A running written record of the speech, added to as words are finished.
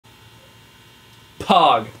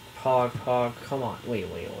Pog. Pog. Come on. Wait.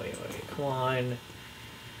 Come on.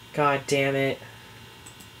 God damn it.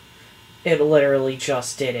 It literally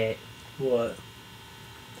just did it. What?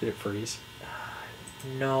 Did it freeze?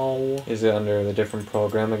 No. Is it under the different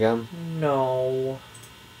program again? No.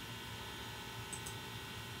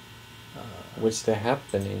 What's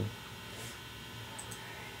happening?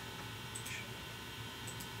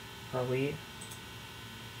 Are we?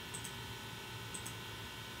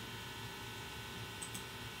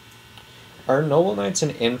 Are Noble Knights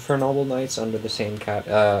and Infra-Noble Knights under the same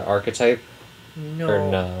archetype? No.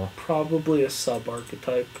 Or no? Probably a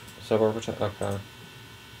sub-archetype. Sub-archetype? Okay.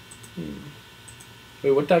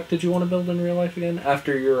 Wait, what deck did you want to build in real life again?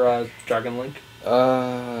 After your Dragon Link?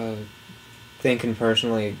 Thinking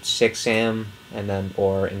personally 6-Sam and then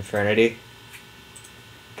or Infernity.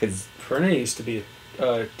 Cause Infernity used to be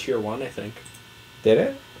tier 1, I think. did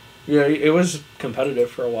it? Yeah, it was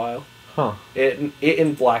competitive for a while. Huh. It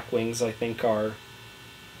and Black Wings, I think, are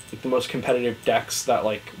like the most competitive decks that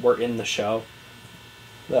like were in the show.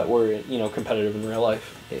 That were, you know, competitive in real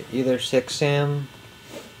life. Either 6-Sam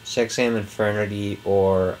Infernity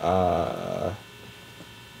or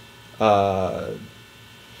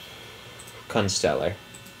Constellar.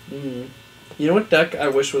 You know what deck I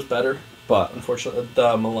wish was better? But Unfortunately,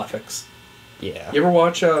 the Malefics. yeah. You ever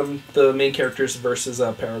watch the main characters versus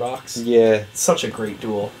Paradox? Yeah. It's such a great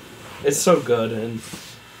duel. It's so good, and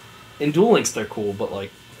in Duel Links they're cool, but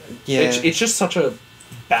like, Yeah. it's just such a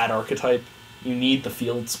bad archetype. You need the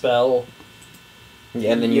field spell.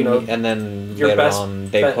 Yeah, and then and then your later best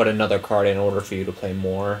on they bet- put another card in order for you to play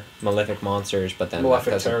more Malefic monsters, but then Malefic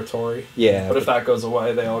that doesn't- territory. Yeah. But if that goes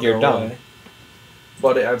away, they all You're go done. away.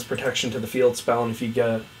 But it adds protection to the field spell, and if you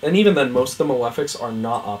get... And even then, most of the Malefics are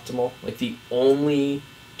not optimal. Like, the only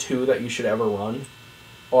two that you should ever run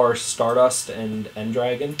are Stardust and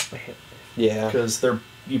End-Dragon. Yeah. Because they're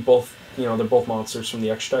both monsters from the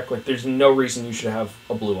X deck. Like, there's no reason you should have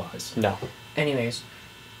a Blue Eyes. No. Anyways,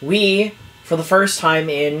 we, for the first time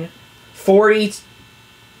in 40...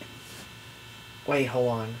 Wait, hold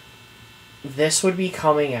on. This would be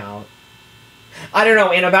coming out... I don't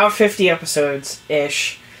know, in about 50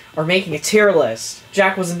 episodes-ish, are making a tier list.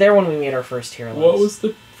 Jack wasn't there when we made our first tier list. What was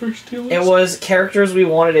the first tier list? It was characters we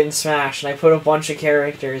wanted in Smash, and I put a bunch of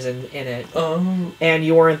characters in it. And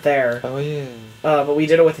you weren't there. Oh yeah. But we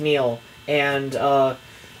did it with Neil. And we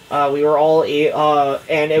were all...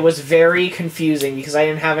 and it was very confusing, because I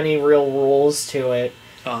didn't have any real rules to it.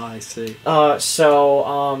 I see. Or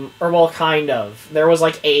well, kind of. There was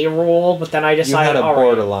like a rule, but then I decided... You had a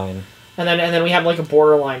borderline. Right. And then we have like a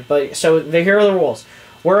borderline. But so here are the rules.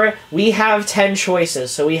 We have 10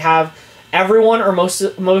 choices. So we have everyone or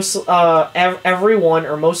everyone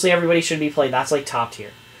or mostly everybody should be played. That's like top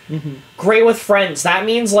tier. Mm-hmm. Great with friends. That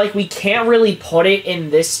means like we can't really put it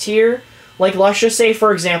in this tier. Like let's just say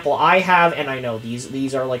for example, I have, and I know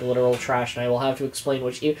these are like literal trash, and I will have to explain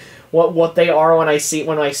what they are when I see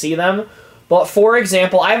them. But for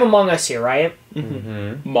example, I have Among Us here, right?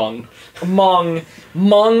 Mm-hmm. Mung,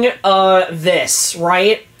 this,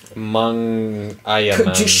 right?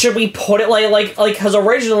 Should we put it like because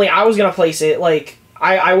originally I was gonna place it like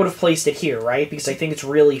I would have placed it here, right? Because I think it's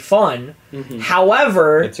really fun. Mm-hmm.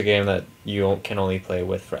 However, it's a game that you can only play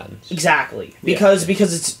with friends. Exactly, because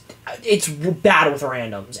it's bad with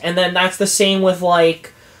randoms, and then that's the same with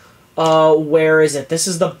like. Where is it? This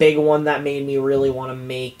is the big one that made me really want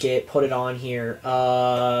to put it on here.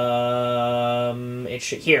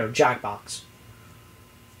 Here, Jackbox.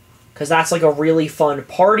 Because that's like a really fun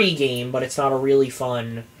party game, but it's not a really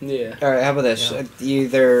fun... Yeah. Alright, how about this? Yeah.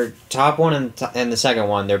 Either top one and the second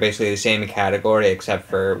one, they're basically the same category, except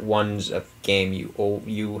for one's a game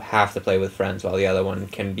you have to play with friends, while the other one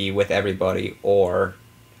can be with everybody, or...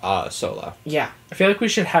 solo. Yeah. I feel like we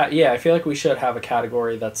should have a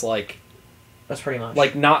category that's like... That's pretty much.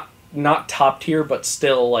 Like, not top tier, but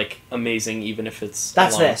still, like, amazing, even if it's...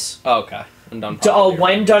 That's this. Oh, okay. And done properly.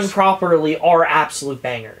 When done properly, are absolute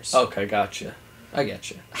bangers. Okay, gotcha. I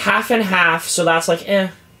get you. Half and half, so that's like, eh.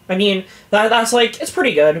 I mean, that's like, it's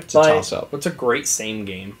pretty good, it's a toss-up. What's a great same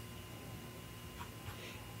game?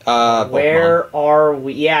 Where Pokemon. Are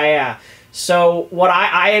we? Yeah. So, what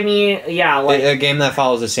I mean, yeah, like... A game that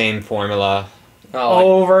follows the same formula.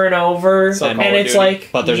 Over and over, So and it's like...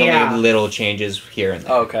 But there's only little changes here and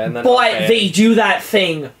there. Okay, and then... But they do that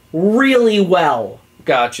thing really well.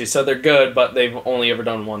 Gotcha, so they're good, but they've only ever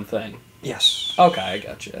done one thing. Yes. Okay, I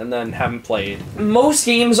gotcha. And then haven't played. Most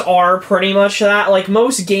games are pretty much that. Like,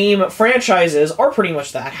 most game franchises are pretty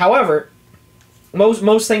much that. However,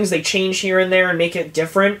 most things they change here and there and make it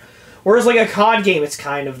different. Whereas, like, a COD game, it's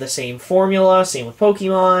kind of the same formula. Same with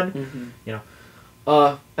Pokemon. Mm-hmm. You know.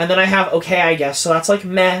 And then I have okay, I guess. So that's like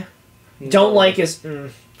meh. Don't like is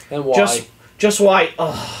And why? Just why.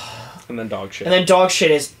 Ugh. And then dog shit. And then dog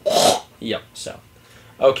shit is. Yep. So.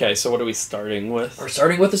 Okay, so what are we starting with? We're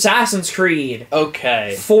starting with Assassin's Creed.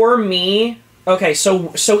 Okay. For me, okay,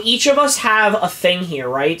 so each of us have a thing here,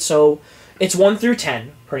 right? So it's 1 through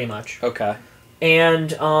 10, pretty much. Okay.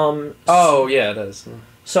 And Oh yeah, it is.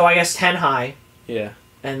 so I guess 10 high. Yeah.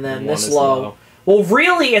 And then And this 1 is low. low. Well,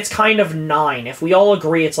 really, it's kind of 9. If we all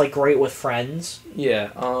agree, it's like great with friends. Yeah.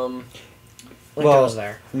 Like Well, goes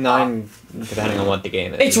there. 9, depending on what the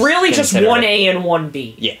game is. It's really just considered 1A and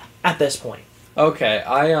 1B. Yeah. At this point. Okay.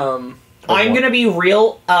 I'm gonna be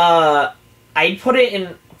real. I'd put it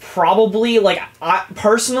in probably like I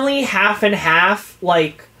personally half and half.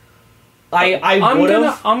 Like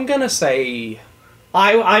I'm gonna say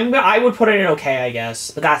I would put it in okay, I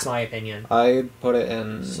guess, but that's my opinion. I'd put it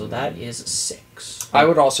in... So that is 6. I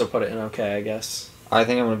would also put it in okay, I guess. I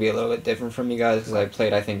think I'm going to be a little bit different from you guys, because I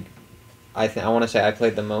played, I want to say I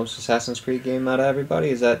played the most Assassin's Creed game out of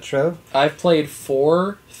everybody. Is that true? I've played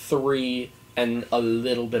 4, 3, and a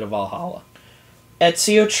little bit of Valhalla.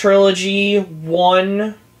 Ezio Trilogy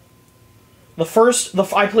 1. I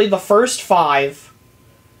played the first 5.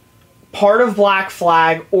 Part of Black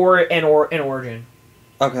Flag and Origin.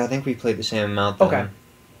 Okay, I think we played the same amount then.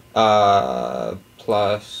 Okay.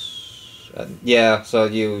 Plus... yeah, so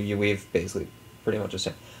we've basically pretty much the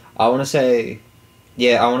same. I want to say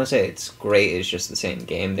it's great. It's just the same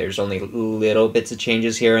game. There's only little bits of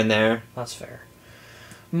changes here and there. That's fair.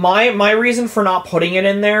 My reason for not putting it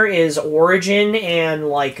in there is Origin and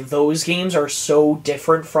like those games are so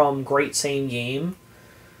different from Great Same Game.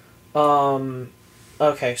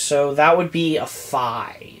 Okay, so that would be a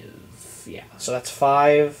 5. Yeah, so that's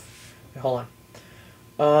 5. Wait, hold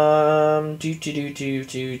on.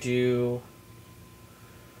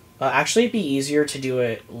 Actually, it'd be easier to do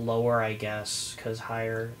it lower, I guess, because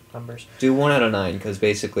higher numbers. Do 1 out of 9, because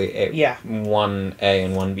basically 1A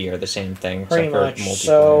and 1B are the same thing. Pretty except much. For multiplayer.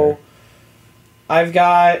 So, I've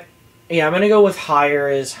got... Yeah, I'm going to go with higher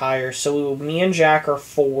is higher. So, me and Jack are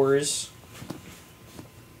 4s.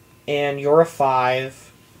 And you're a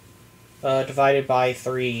 5. Divided by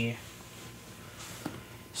 3.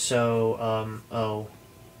 So, oh.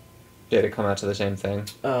 Did it come out to the same thing?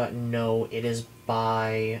 No, it is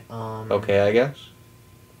by, Okay, I guess?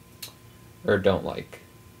 Or don't like?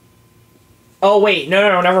 Oh, wait,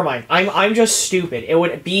 no, never mind. I'm just stupid. It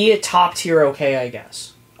would be top tier okay, I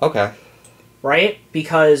guess. Okay. Right?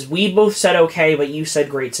 Because we both said okay, but you said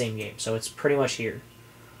great same game, so it's pretty much here.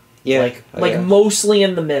 Yeah. Like mostly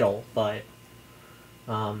in the middle, but...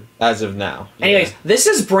 As of now. Anyways, yeah. This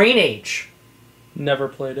is Brain Age. Never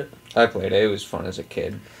played it. I played it. It was fun as a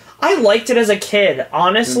kid. I liked it as a kid,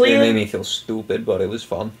 honestly. It made me feel stupid, but it was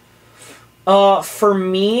fun. For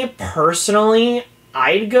me, personally,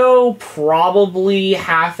 I'd go probably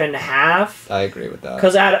half and half. I agree with that.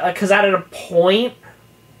 Because at a point,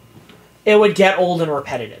 it would get old and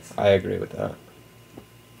repetitive. I agree with that.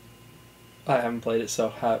 I haven't played it, so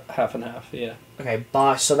half and half, yeah. Okay,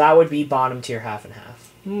 so that would be bottom tier half and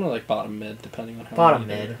half. More like bottom mid, depending on how Bottom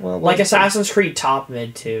many mid. Well, like Assassin's Creed top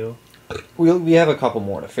mid, too. We have a couple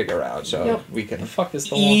more to figure out, so Yep. we can... The fuck is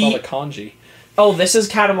the one with all the kanji? Oh, this is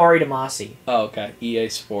Katamari Damacy. Oh, okay. EA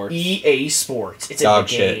Sports. EA Sports. It's Dog in the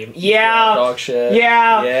shit. game. Yeah. Dog shit.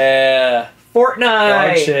 Yeah. Yeah. Fortnite.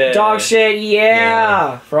 Dog shit. Dog shit.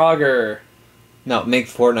 Yeah. Frogger. No, make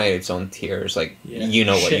Fortnite its own tiers. Like, Yeah. you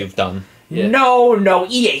know what Shit. you've done. Yeah. No.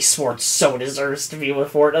 EA Sports so deserves to be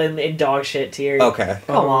with Fortnite in dog shit tier. Okay.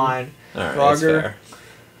 Come on. Alright, that's Frogger. fair.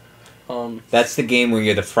 Um, That's the game where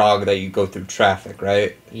you're the frog that you go through traffic,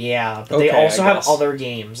 right? Yeah, but Okay, they also I have guess. other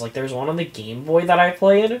games. Like, there's one on the Game Boy that I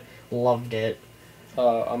played. Loved it.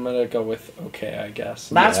 I'm gonna go with okay, I guess.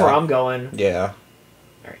 That's Yeah. where I'm going. Yeah.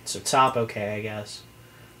 Alright, so top okay, I guess.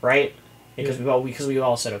 Right? Because we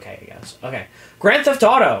all said okay, I guess. Okay. Grand Theft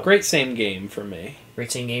Auto! Great same game for me.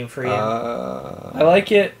 Great same game for you. I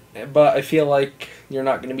like it, but I feel like you're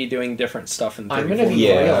not gonna be doing different stuff in 30, I'm gonna be 40.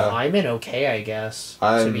 Yeah. real. I'm in okay, I guess.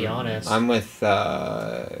 To be honest. I'm with,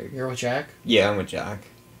 You're with Jack? yeah, I'm with Jack.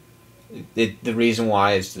 The reason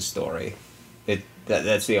why is the story.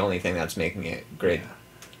 That's the only thing that's making it great.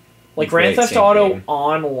 Like, Grand Great Theft same Auto game.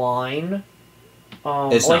 Online...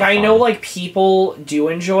 It's like, not I know, fun. like, people do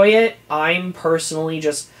enjoy it. I'm personally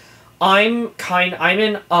just... I'm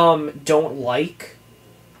in, don't like...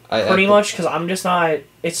 Pretty much, because I'm just not...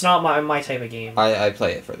 It's not my type of game. I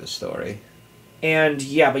play it for the story. And,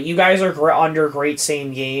 yeah, but you guys are under great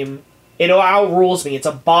same game. It outrules me. It's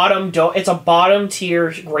a bottom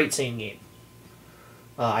tier great same game.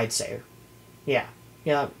 I'd say. Yeah.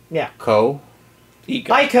 Co?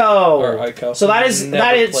 Ico. Or Ico. So that is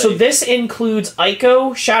Never so played. this includes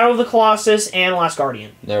Ico, Shadow of the Colossus, and Last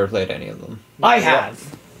Guardian. Never played any of them. I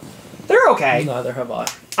have. They're okay. Neither have I.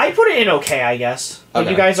 I put it in okay, I guess. But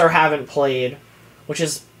Okay. you guys haven't played, which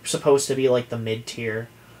is supposed to be like the mid tier.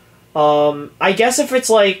 I guess if it's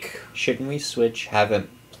like Shouldn't we switch haven't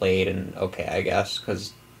played and okay, I guess?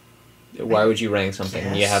 Because why would you rank something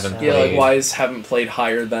you guess haven't so. Yeah, played? like why haven't played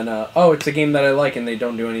higher than oh, it's a game that I like and they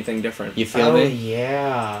don't do anything different. You feel oh me?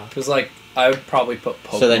 yeah. Because like I would probably put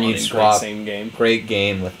Pokemon So then you'd in swap- great same game. Great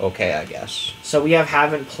game with okay, I guess. So we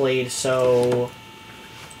haven't played. So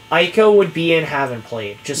Ico would be in haven't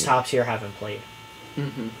played. Just top tier haven't played.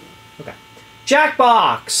 Mm-hmm.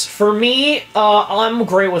 Jackbox for me. I'm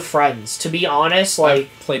great with friends. To be honest, like.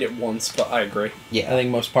 I've played it once, but I agree. I Yeah. think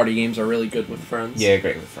most party games are really good with friends. Yeah,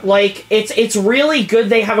 great with friends. Like it's really good.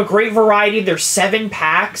 They have a great variety. There's 7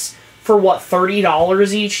 packs for what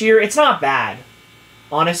 $30 each year. It's not bad,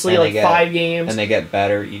 honestly. And they Like get- 5 games. And they get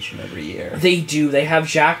better each and every year. They do. They have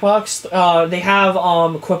Jackbox. They have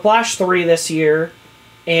Quiplash 3 this year,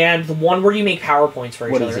 and the one where you make PowerPoints for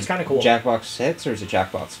each What other. is It's it? kind of cool. Jackbox 6 or is it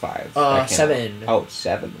Jackbox 5? I can't- 7. Oh,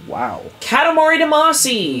 7. Wow. Katamari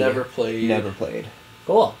Damacy. Never played. Never played.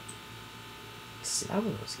 Cool. That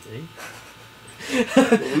one was easy.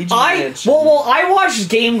 Luigi I Mansion. I watched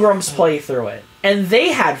Game Grumps play through it, and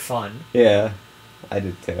they had fun. Yeah, I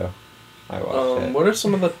did too. I watched it. What are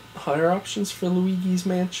some of the higher options for Luigi's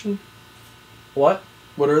Mansion? What?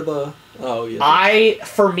 What are the? Oh yeah.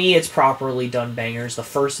 For me, it's properly done bangers. The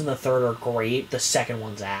first and the third are great. The second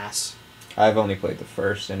one's ass. I've only played the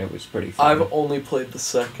first and it was pretty fun. I've only played the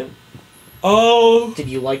second. Oh. Did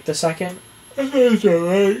you like the second? It's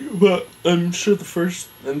alright, but I'm sure the first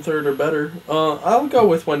and third are better. I'll go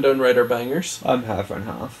with When Done Right are bangers. I'm half and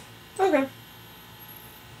half. Okay.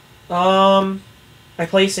 I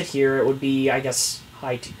place it here. It would be, I guess,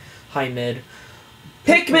 high mid. I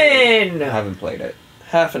Pikmin. haven't played it.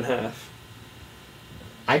 Half and half.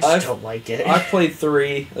 I just I've- don't like it. I've played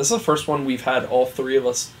 3. This is the first one we've had all 3 of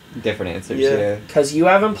us. Different answers, Yeah. yeah. Because you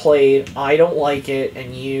haven't played, I don't like it,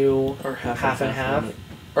 and you Or half and half. on it.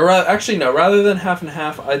 Or actually, no. Rather than half and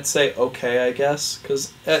half, I'd say okay. I guess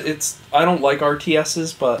because I don't like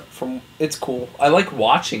RTSs, but it's cool. I like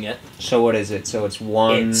watching it. So what is it? So it's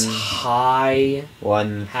 1, It's high.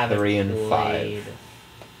 1, Haven't 3, and played. 5.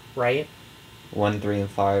 Right? 1, 3, and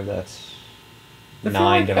 5, that's I feel 9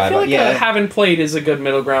 like, I divided feel by... like Yeah, haven't played is a good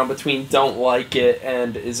middle ground between don't like it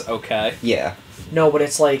and is okay. yeah. No, but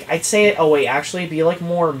it's like I'd say it. Oh wait, actually, it'd be like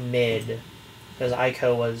more mid, because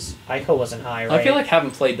Ico wasn't high, right? I feel like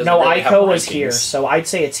haven't played doesn't no, really have Ico was rankings. here, so I'd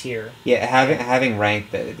say it's here. Yeah, having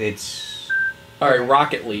ranked it, it's... All right,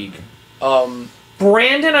 Rocket League.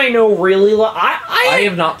 Brandon, I know really. I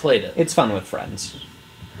have not played it. It's fun with friends.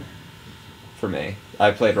 For me.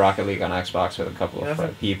 I played Rocket League on Xbox with a couple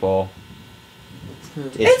of people.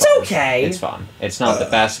 It's fun. okay. It's fun. It's not the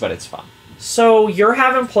best, but it's fun. So you're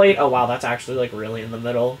haven't played. Oh wow, that's actually like really in the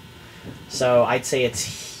middle. So I'd say it's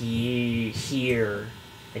here.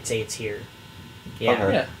 I'd say it's here. Yeah.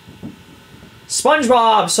 Okay. Yeah.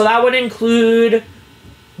 SpongeBob. So that would include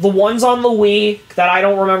the ones on the Wii that I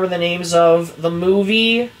don't remember the names of. The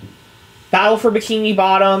movie, Battle for Bikini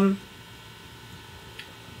Bottom,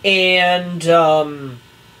 and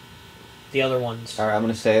the other ones. Alright, I'm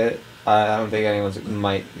gonna say it. I don't think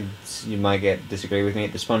you might disagree with me.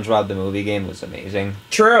 The SpongeBob the movie game was amazing.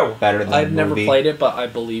 True. Better than I've the never movie. played it, but I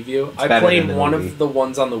believe you. I better played than the one movie. of the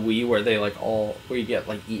ones on the Wii where they where you get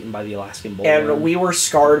eaten by the Alaskan bullworm. And we were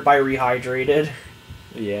scarred by Rehydrated.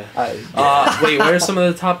 Yeah. I Wait, what are some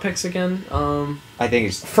of the top picks again? think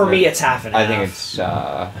it's... For me, it's half and half. I think it's...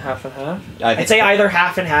 Half and half. I'd say either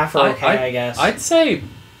half and half or okay, I guess. I'd say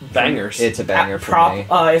bangers. It's a banger for me.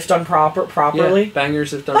 If done properly. Yeah,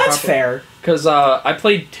 bangers if done That's properly. fair. Because I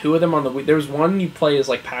played 2 of them on the Wii. There was one you play as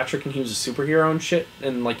Patrick and he was a superhero and shit,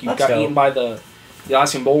 and you That's got dope. eaten by the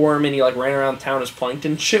Alaskan bullworm and he ran around town as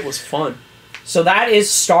plankton. Shit was fun. So that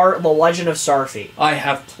is The Legend of Starfy. I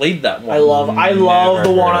have played that one. I love Never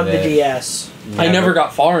the one heard on of the it. DS. I never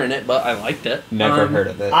got far in it, but I liked it. Never heard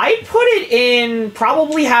of it. I'd put it in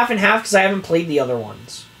probably half and half because I haven't played the other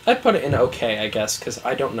ones. I'd put it in okay, I guess, because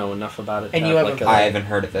I don't know enough about it. And to you have, haven't I haven't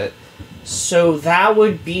heard of it. So that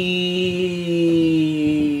would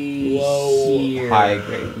be here. High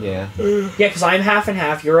grade, yeah. Yeah, because I'm half and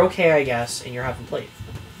half. You're okay, I guess, and you're half and played.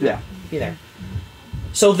 Yeah. Be there.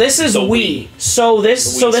 So this is The Wii. Wii. So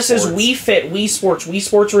this The Wii is Sports. Wii Fit, Wii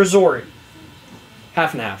Sports Resort.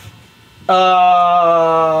 half and half.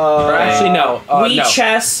 Or actually, no. Wii no.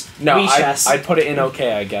 Chess. No, Wii Chess. I'd put it in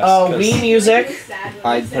okay, I guess. Wii Music.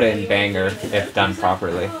 I'd put it in banger if done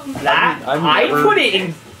properly. That I'd put it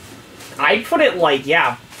in. I'd put it like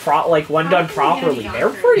like when done properly, they're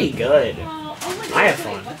pretty good. I have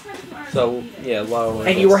fun. So yeah, low.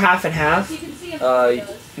 And you were half and half.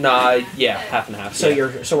 Nah, yeah, half and half. So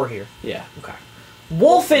yeah. we're here. Yeah. Okay.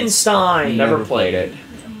 Wolfenstein. Never played it.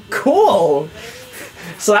 Cool.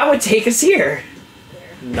 So that would take us here.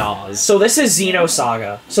 Nas. So this is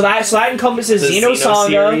Xenosaga. So that encompasses The Xenosaga.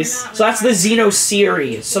 series. So that's the Xeno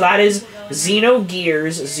series. So that is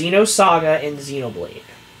Xenogears, Xenosaga, and Xenoblade.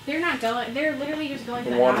 They're not going. They're literally just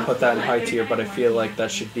going. I want to put that in high tier, but I feel like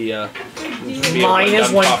that should be a. Mine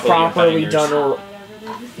is when properly done. Or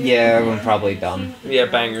Yeah, when probably done. Yeah,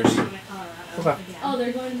 bangers. okay. Oh,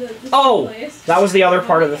 they're going to. Oh, that was the other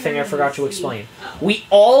part of the thing I forgot to explain. We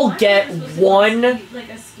all get one. Like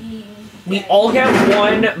a skiing. We all get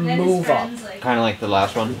one move up. Kind of like the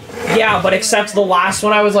last one. Yeah, but except the last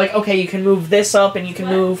one, I was like, okay, you can move this up, and you can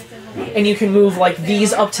move like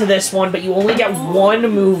these up to this one, but you only get one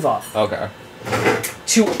move up. Okay.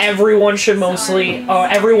 To everyone should mostly,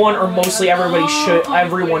 everyone or mostly everybody should,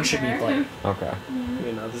 everyone should be playing. Okay.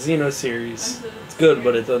 You know, the Xeno series. It's good,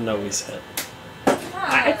 but it doesn't always hit.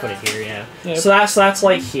 I put it here, yeah. Yeah. So that's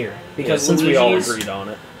like here because Since we all Luigi's- agreed on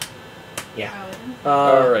it. Yeah.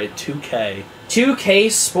 Alright, 2K.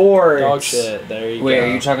 2K Sports. Dog shit. There you Wait, go.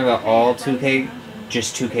 are you talking about all 2K,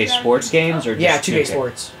 just 2K Sports games, or just Yeah, 2K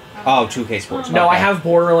Sports. Oh, 2K Sports. No, okay. I have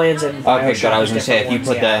Borderlands and Okay, Bioshock but I was gonna as say if different you ones,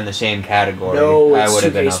 put yeah. that in the same category, No, I it's would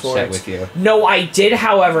have been 2K upset Sports. with you. No, I did,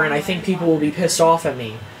 however, and I think people will be pissed off at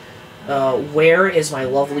me. Where is my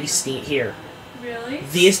lovely Steam? Here. Really?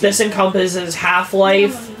 This encompasses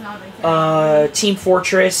Half-Life, Team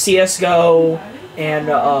Fortress, CS:GO, and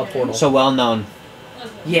Portal. So well-known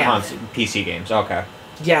yeah, PC games. Okay.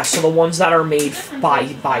 yeah. So the ones that are made by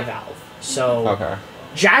Valve. So Okay.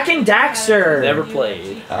 Jack and Daxter. Never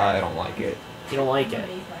played. I don't like it. You don't like it?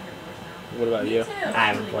 What about you? I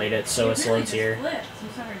haven't played it, so it's low tier.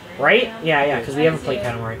 Right? Yeah, because we haven't played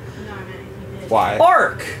Katamari. Why?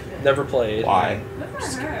 Ark. Never played. Why?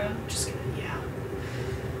 Just kidding. Yeah.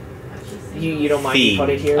 You don't mind me Fee. put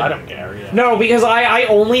it here? I don't care. Yeah. No, because I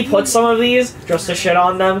only put some of these just to shit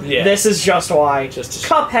on them. Yeah. This is just why. Just to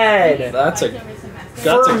Cuphead. That's a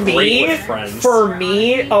For great me, with friends.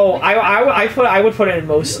 I would put it in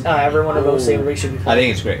most everyone in most everybody should be I playing.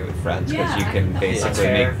 think it's great with friends because you can basically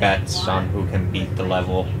fair. make bets on who can beat the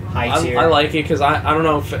level. High tier. I like it because I don't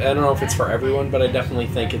know if it's for everyone, but I definitely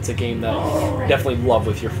think it's a game that you definitely love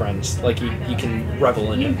with your friends. Like you can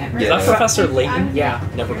revel in it. Is Yeah. that Professor Layton? Yeah.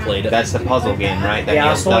 Never played it. That's the puzzle game, right? That Yeah, Neil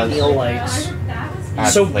that's the one does. Neil likes. I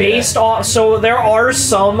have So to play based that. on there are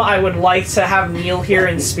some I would like to have Neil here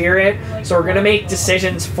in spirit. So we're gonna make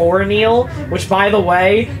decisions for Neil, which by the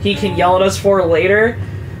way he can yell at us for later.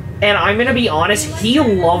 And I'm gonna be honest, he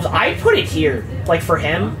loves. I put it here, like for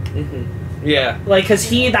him, Yeah. like because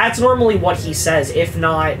that's normally what he says, if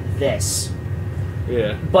not this.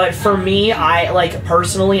 Yeah. But for me, I like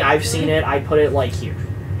personally, I've seen it. I put it like here.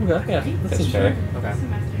 Okay. Yeah. That's fair. Okay.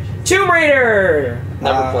 Tomb Raider.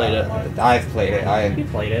 Never played it. I've played it. You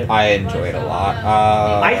played it. I enjoy it a lot.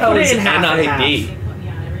 I put it in half and half. NID.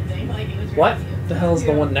 What? The hell is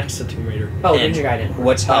the one next to Tomb Raider? Oh, N. Ninja Gaiden.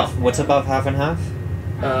 What's half? What's above half and half?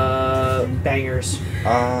 Bangers.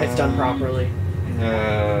 If done properly.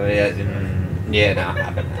 Yeah, no,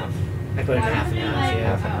 half and half. I put it in half and half.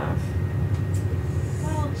 Yeah. Half and half.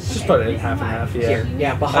 Just put it in half and half. Yeah. Here,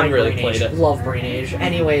 yeah, behind I've really Brain played Age. it. Love Brain Age.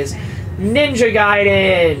 Anyways, Ninja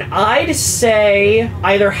Gaiden. I'd say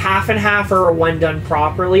either half and half or when done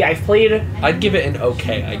properly. I've played. I'd give it an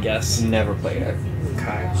okay, I guess. Never played it.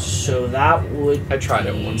 Okay, so that would. I tried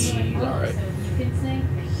it be once. Alright.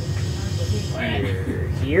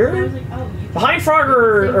 Here. Behind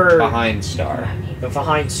Frogger or Behind Star.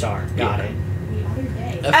 behind Star. Got Yeah. it.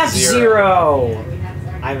 F-Zero. F-Zero.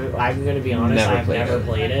 I'm gonna be honest. Never I've played never it.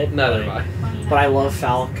 played it. Neither but, have I. but I love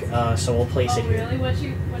Falk, so we'll place it here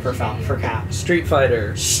for Falk for Cap. Street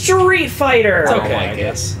Fighter. Street Fighter. It's don't okay, like I it.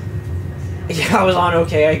 guess. Yeah, I was on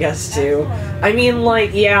okay, I guess too. I mean,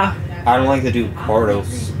 like, yeah. I don't like to do quarter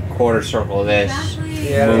circle this.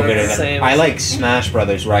 Yeah, Move it in. same. I like Smash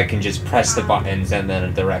Brothers where I can just press the buttons and then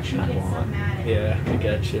a direction I want. Yeah, I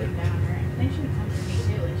get you.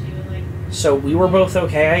 So we were both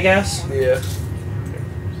okay, I guess. Yeah.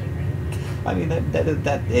 I mean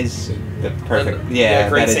that is the perfect. Yeah,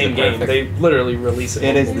 great that is same the game. perfect. They literally release it.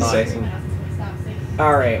 It is the multiple same. times.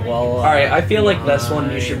 All right. Well. All right, I feel like this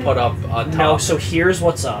one you should put up on top. No. So here's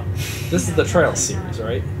what's up. This is the Trail series,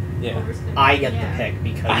 right? Yeah. I get the pick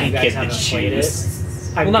because you guys haven't played it.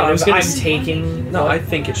 I'm, Well, no, I was gonna I'm s- taking. No, I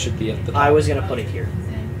think it should be at the top. I was gonna put it here,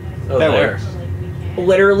 Oh, That there. works.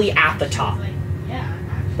 literally at the top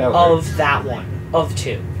That works. of that one of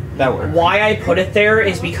two. That works. Why I put it there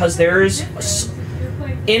is because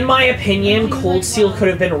in my opinion, Cold Steel could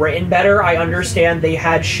have been written better. I understand they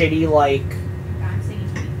had shitty like.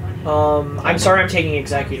 I'm sorry, I'm taking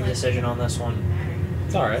executive decision on this one.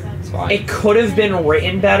 It's alright. It's fine. It could have been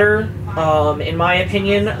written better. In my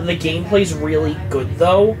opinion, the gameplay's really good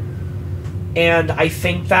though, and I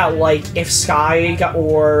think that like if Sky got,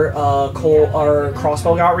 or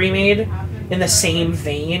Crossbow got remade in the same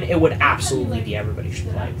vein, it would absolutely be everybody should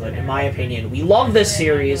play. But in my opinion, we love this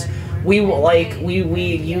series.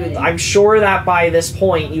 I'm sure that by this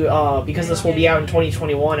point, because this will be out in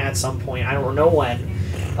 2021 at some point. I don't know when.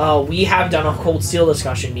 We have done a Cold Steel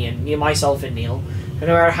discussion, me and myself and Neil. No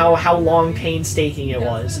matter how long, painstaking it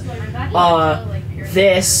was.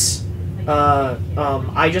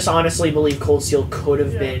 I just honestly believe Cold Steel could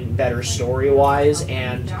have been better story-wise,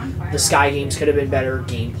 and the Sky games could have been better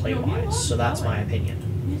gameplay-wise. So that's my opinion.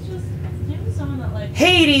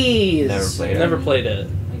 Hades! Never played Never played it. it.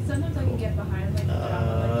 Sometimes I can get behind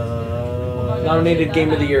Nominated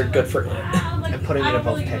Game of the Year, good for it. I'm putting it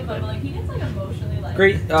above Pikmin.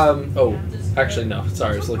 Great. Oh, actually no.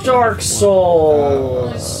 Sorry, I was looking. Dark at a different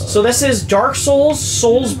Souls. So this is Dark Souls,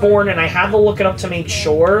 Soulsborne, and I had to look it up to make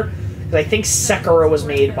sure. Because I think Sekiro was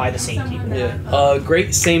made by the same people. one. Yeah.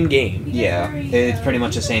 Great. Same game. Yeah, it's pretty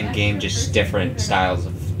much the same game, just different styles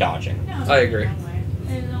of dodging. I agree.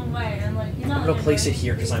 I'm gonna place it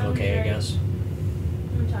here because I'm okay, I guess.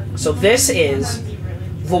 So this is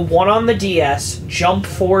the one on the DS, Jump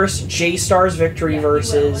Force, J-Stars Victory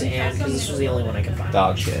Versus, and because this was the only one I could find.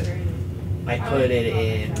 Dog shit. I put it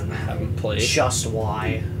in Haven't played. Just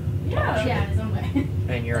Y,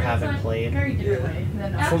 and you haven't played. Very different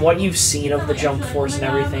way. From what you've seen of the Jump Force and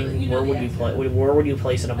everything, where would you play? Where would you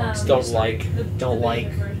place it amongst Don't these? like. Don't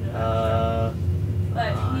like.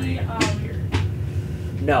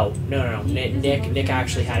 No. Nick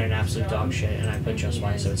actually had an absolute dog shit, and I put Just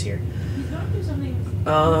Y, so it's here.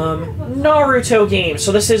 Naruto games.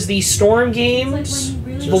 So this is the Storm games,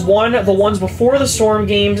 the ones before the Storm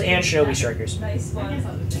games, and Shinobi Strikers.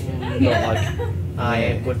 Don't like.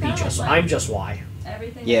 I'm Just Y,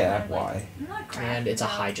 Yeah, why? and it's a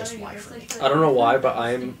high Just Y for me. I don't know why, but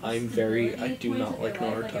I do not like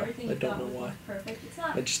Naruto. I don't know why.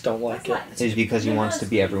 I just don't like it. It's because he wants to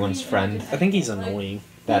be everyone's friend. I think he's annoying.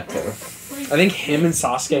 That too. I think him and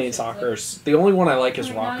Sasuke and Sakura. The only one I like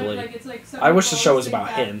is Rock Lee. I wish the show was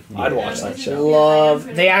about him. I'd watch that show.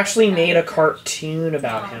 They actually made a cartoon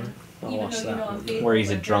about him. I'll watch that. Where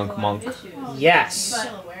he's a drunk monk. Yes.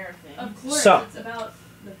 So,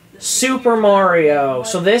 Super Mario.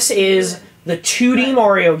 So this is the 2D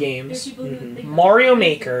Mario games. Mario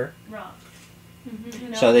Maker.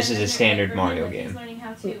 So this is a standard Mario game.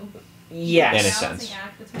 Yes. In a sense.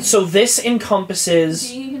 So this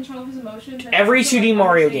encompasses every 2D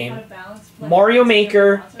Mario game, Mario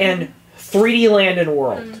Maker, and 3D Land and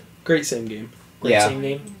World. Great same game. Great Yeah. same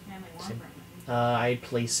game. I'd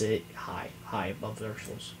place it high above Dark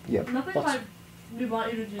Souls.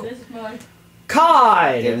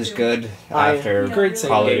 COD! It was good I- after Great same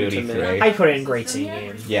Call of game Duty to me. 3. I put it in great same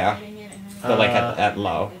game. Yeah, but like at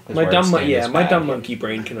low. 'cause My where dumb, it's standard is my bad. dumb monkey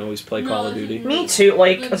brain can always play Call of Duty. Me too,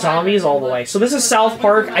 like zombies all the way. So this is South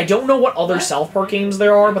Park. I don't know what other South Park games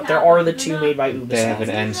there are, but there are the two made by They have an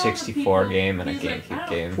Ubisoft. N64 game and a GameCube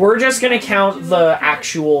game. We're just gonna count the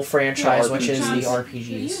actual franchise, which is the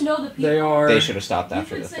RPGs. They are. They should have stopped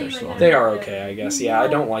after the first one. They are okay, I guess. Yeah, I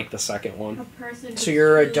don't like the second one. So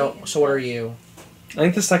you're a don't. So what are you? I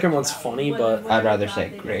think the second one's funny, but I'd rather say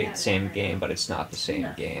great, same game, but it's not the same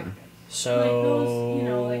game. So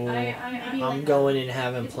I'm going and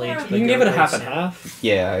haven't played. you can give it a half and half.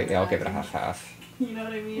 Yeah, I'll give it a half-half. You know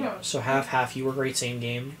what I mean? So half. You were great, same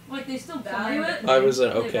game. Like they still value it. I was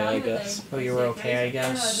okay, I guess. Oh, you were okay, I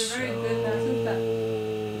guess. So.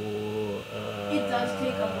 It does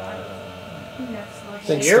take a lot. I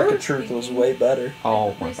think Here? Stick of Truth was way better.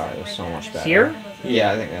 Oh my god, it was so much better. Here?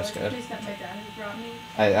 Yeah, I think that's good.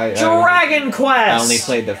 I Dragon Quest. I only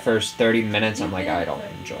played the first 30 minutes. I'm like, I don't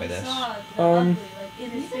enjoy this. I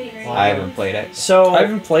haven't played it. So I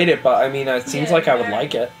haven't played it, but I mean, it seems like I would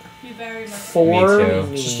like it. for Me too.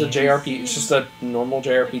 me, It's just a JRPG. It's just a normal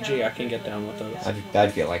JRPG. I can get down with those.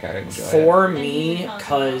 I'd feel like I would enjoy it. for me,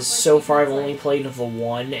 because so far I've only played the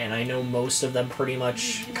one, and I know most of them pretty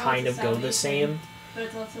much kind of go the same.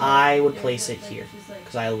 I would place it here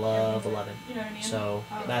because I love 11. So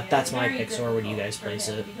that's my pick. So where would you guys place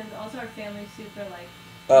it?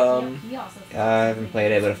 I haven't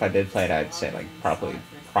played it, but if I did play it, I'd say like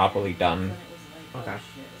properly done. Okay.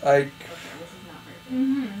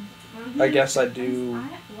 I guess I do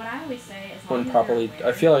What I always say is when properly.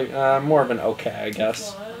 I feel like more of an okay, I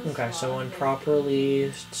guess. Okay, so when properly,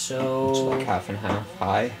 It's so like half and half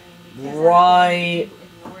high. right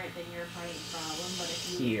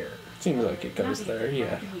here. Seems like it goes there,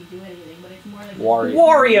 yeah. Wario.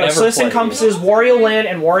 Wario. Never So this played encompasses Wario Land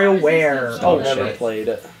and WarioWare. Oh, Oh never shit. played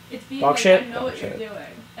it. It's being Dog like, shit? I know what Dog you're shit. doing,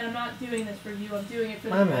 and I'm not doing this for you. I'm doing it for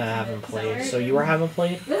the I person haven't that's played. there. So you were haven't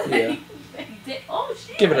played? Yeah. Oh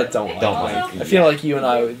shit! Give it a don't like. Don't like. I feel like you and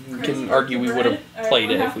I can argue we would have played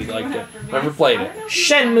it if we liked it. Never played it.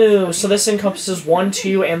 Shenmue. So this encompasses 1,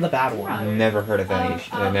 2, and the bad one. Never heard of any.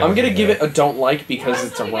 I'm gonna give it a don't like because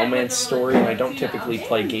it's a romance story, and I don't typically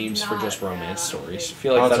play games for just romance stories. I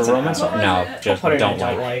feel like Oh, it's that's a an romance? add-on. No, just Put it in don't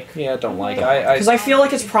don't like. like. Yeah, don't like. Because I feel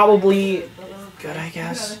like it's probably good, I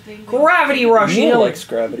guess. Gravity Rush. Neil Neil. likes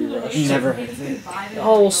Gravity Rush. Never heard of it.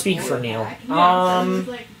 Oh, we'll speak for Neil.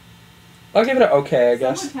 I'll give it an okay, I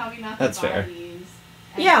guess. That's fair.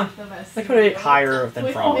 Yeah, I put it higher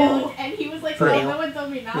than probably. And he was like, For "Oh, Neil. no one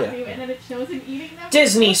told me not Yeah. to," and then it shows him eating them.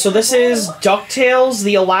 Disney. So this is DuckTales,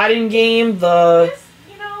 the Aladdin game, the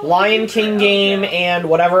Lion King game, and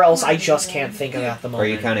whatever else I just can't think of at the Are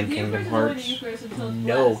you moment. counting Kingdom Hearts?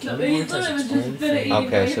 No, Kingdom Hearts has its own thing.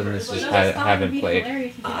 Okay, so this is haven't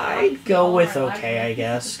played. I'd go with okay, I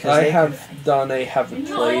guess. 'Cause I they- have done a haven't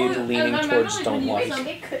played, leaning towards don't like.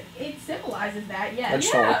 It symbolizes that, yeah. I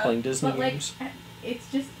just don't like playing Disney But like, games.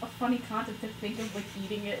 it's just a funny concept to think of like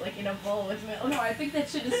eating it like in a bowl with milk. Oh no, I think that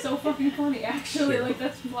shit is so fucking funny. Actually, like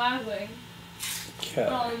that's flattering.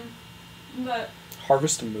 Okay. But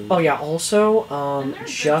Harvest Moon. Oh yeah. Also,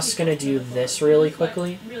 just gonna do this really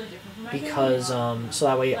quickly because so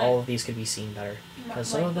that way all of these could be seen better. Because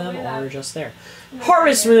some of them are just there.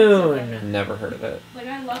 Harvest Moon. Never heard of it. Like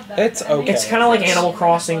I love that. It's okay. It's kind of like Animal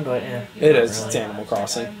Crossing, but It not is. really. It's Animal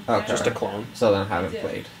Crossing. Okay. Just a clone. So then haven't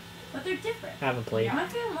played. But they're different. Haven't played. My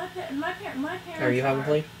parents. Or you haven't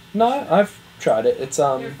played? No, I've tried it. It's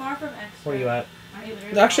They're far from expert. Where are you at?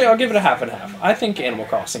 Actually, I'll give it a half and half. I think Animal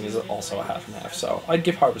Crossing is also a half and half, so I'd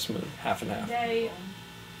give Harvest Moon half and half. They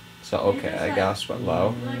So okay, I guess, but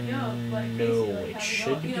low. No, it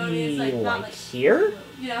should be like here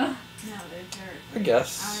Yeah. I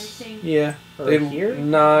guess. Yeah. or They- here.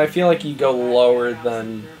 No, I feel like you go lower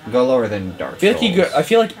than. Go lower than Dark I feel like you go. Souls. I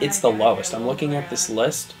feel like it's the lowest. I'm looking at this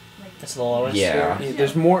list. That's the lowest. Yeah. here.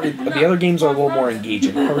 There's more. The other games are a little more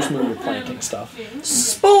engaging. Harvest Moon, you're planting stuff.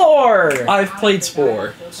 Spore. I've played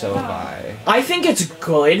Spore. So have I. I think it's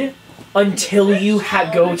good until you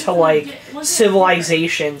go to like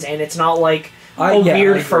civilizations and it's not like I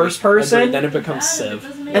weird agree. first I agree. person. Then it becomes Civ.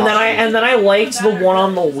 And then I liked the one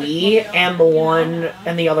on the Wii and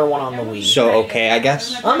the other one on the Wii. So okay, I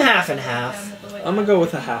guess. I'm half and half. I'm gonna go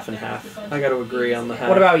with a half and half. I got to agree on the half.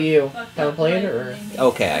 What about you? Haven't played or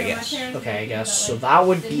Okay, I guess. okay? I guess so. That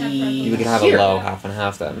would be You can have here. a low half and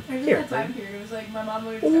half then. Here.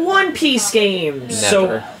 One One Piece games. So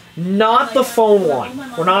Never. not the phone one.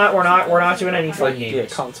 We're not doing any phone Like, yeah,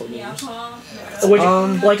 games. console games. Which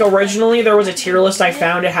like originally there was a tier list I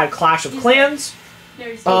found. It had Clash of Clans.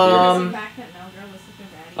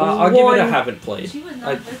 I'll give it a One- haven't played.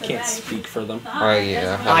 I can't speak for them.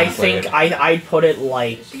 Yeah, I haven't think played. I'd put it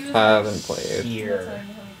like Haven't played. here.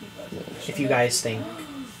 If you guys think.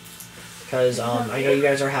 Because I know you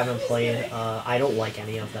guys haven't played. I don't like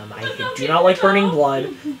any of them. I do not like Burning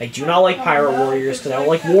Blood. I do not like Pirate Warriors because I don't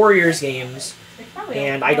like Warriors games.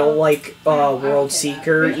 And I don't like World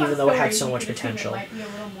Seeker, even though it had so much potential.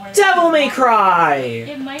 Devil May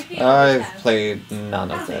Cry! I've played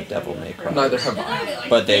none of the Devil May Cry. Neither have I.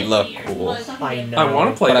 But they look cool. I know. I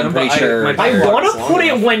want to play But I'm them, pretty but sure- my I backlog want is to long put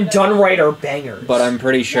it enough. when done right are bangers. But I'm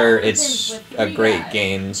pretty sure it's a great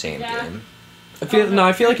game, same game.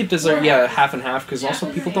 I feel like it deserves half and half because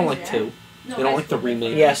also people don't like 2. They don't like the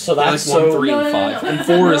remake. Yeah, so They that's like 1, so 3, and 5, and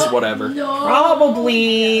 4 is whatever.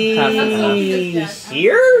 probably Half and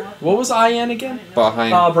here. What was IN again?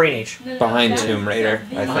 Behind Brain Age. behind Tomb Raider,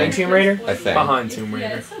 I Behind think. Tomb Raider. I think. Behind Tomb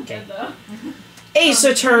Raider. Okay. Ace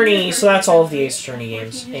Attorney. So that's all of the Ace Attorney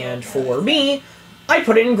games. And for me, I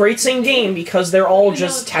put it in Great Same Game because they're all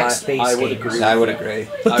just text-based I would games. agree. I would agree.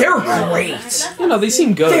 But I they're would agree. great. You know, they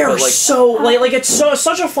seem good, They're but like so like it's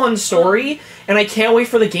such a fun story, and I can't wait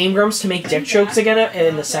for the Game Grumps to make dick jokes again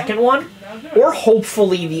in the second one, or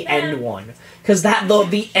hopefully the end one, because that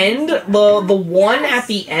the end the one at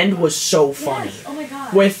the end was so funny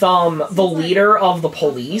with the leader of the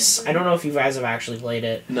police. I don't know if you guys have actually played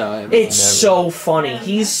it. no. It's so funny.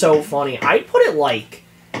 He's so funny. I'd put it like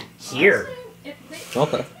here.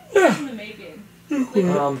 Okay. In the making.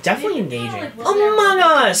 Definitely Maybe they'll, engaging. like, look Among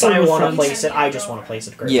Us! I With want to friends. place it. I just want to place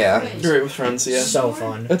it. Great. Yeah. Great with friends, yeah. So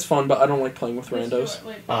fun. It's fun, but I don't like playing with randos.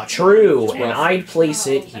 True, and I'd place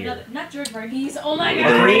it here. Not George Varghese. Oh my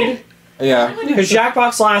god. Agreed? Yeah. Because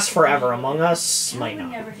Jackbox lasts forever. Among Us might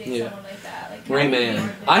not. Yeah. Like,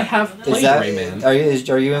 Rayman. I have Is played that Rayman.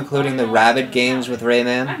 are you including the Rabid games with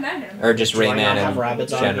Rayman, I've met him. or just Do I Rayman not have in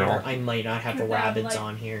rabbits on general? here? I might not have the rabbits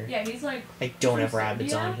on here. Yeah, he's like. I don't have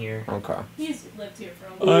rabbits on here. Okay. He's lived here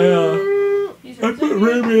for a while. He's I put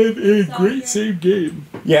Rayman in Soccer. great same game.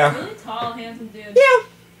 Yeah. Really tall, handsome dude. Yeah.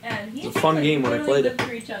 And he It's a fun game when I literally played it. lived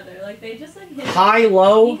for each other. Like they just like hit. High,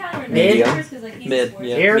 low, He had our mid. numbers 'cause, like, he's Mid, a sports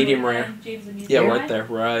yeah. Here. Medium rare. James the music Yeah, guy. right there,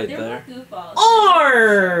 right They were there. both goofballs.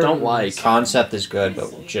 Arms! Don't like. Concept is good,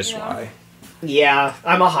 but just why? Yeah,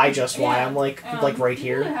 I'm a high just why. Yeah. I'm like right I'm really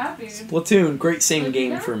here. happy. Splatoon, great same Like, game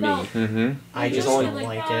never for me. felt- Mm-hmm. I Like, just only don't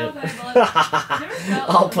like oh, it. okay, but, like, never felt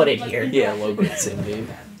I'll like- put it like, here. Yeah, low great same game.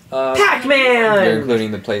 You're Pac-Man!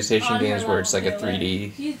 including the PlayStation games where it's like a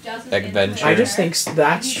 3D. He's just as adventure. into I it. just think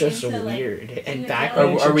that's He's just into, like, weird. And Are- Pac-Man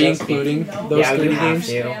Are should we just be- including those Yeah, you 3D have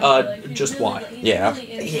games? to. Just why? Yeah.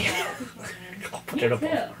 Yeah. I'll put it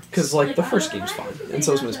above. Because, like, the first game's fun, and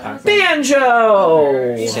so is Miss Pac-Man.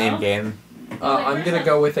 Banjo! Same game. I'm gonna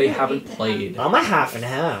go with a haven't played. I'm a half and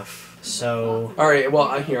half. So Alright, well,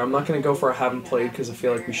 I'm not gonna go for a haven't played because I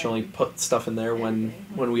feel like we should only put stuff in there when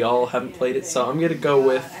we all haven't played it, so I'm gonna go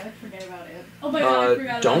with I would forget about it. Oh my god, I forgot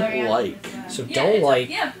about don't it. like. So Yeah, don't it's like.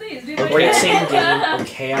 Yeah, please. Do a like great that. same game.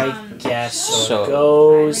 Okay, I guess. So So- it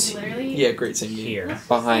goes Yeah, great same game. here.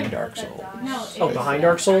 Behind Dark Souls. Oh, behind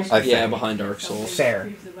Dark Souls? I Yeah, think. behind Dark Souls.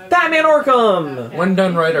 Fair. Batman Arkham! When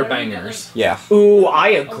done right are bangers. Yeah. Ooh, I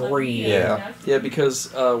agree. Yeah. Yeah,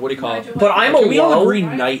 because, what do you call it? But I'm a Can we all low. agree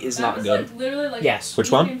Knight is not good? Yes.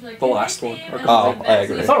 Which one? The last one. Oh, I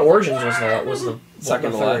agree. I thought Origins was the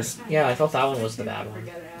Second the to third. last. Yeah, I thought that one was the bad one.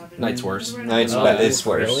 Knight's worse. No, it's, Oh, it's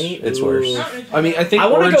worse. really? It's Ooh. worse. I mean, I think I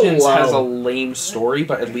wanna go Origins low. has a lame story,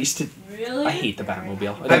 but at least it. Really? I hate the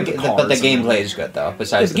Batmobile. I But think the the cars gameplay is good though,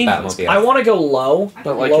 besides The the gameplay's Batmobile. I want to go low.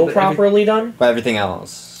 But, like, low the- properly done. But everything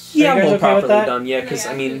else. Yeah, Are you guys well, okay with properly that? done. Yeah, because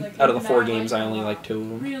I mean, out of the 4 games, I only like 2 of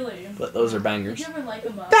them. Really? But those are bangers. Did you ever like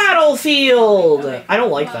 'em up? Battlefield! I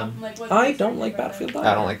don't like them. Like, what's I your don't like favorite? Battlefield.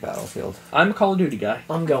 I don't like Battlefield. I'm a Call of Duty guy.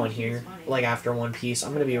 I'm going here. Like after One Piece.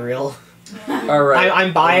 I'm gonna be real. All right.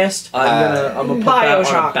 I'm biased. I'm gonna put that on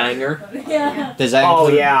Bioshock. a banger. Yeah. Does that Oh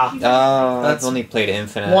include? yeah. I've That's- only played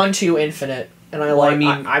Infinite. 1, 2, Infinite. And I Well, like. I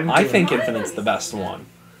mean, I'm I doing- think Infinite's the best one,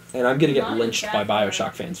 and I'm gonna get lynched by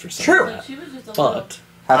Bioshock fans for saying True. that. She was just a But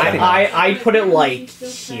I put it like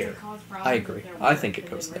here. I agree. I think it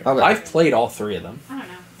goes there. Okay. I've played all 3 of them. I don't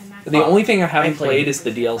know. The only thing I haven't played- played is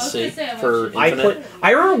the DLC for I Infinite.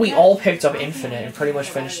 I remember we all picked up Infinite and pretty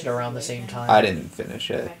much finished it around the same time. I didn't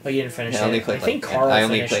finish it. Oh, you didn't finish I it. only I played think like Carl I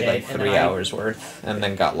only finished played it, like and 3 then hours worth and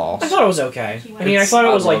then got lost. I thought it was okay. I mean, I thought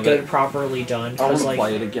it was like love good, it. properly done. I want 'Cause, to like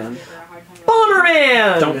play it again.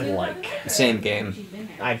 Bomberman. Don't like. Same game.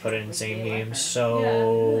 I put it in the same game.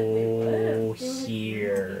 So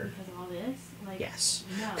here. Yes.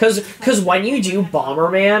 Cause when you do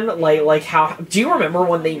Bomberman, like how do you remember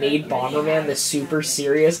when they made Bomberman the super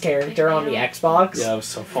serious character on the Xbox? Yeah, it was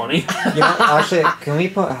so funny. You know, actually, can we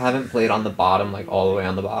put haven't played on the bottom, like all the way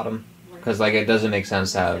on the bottom? Because like it doesn't make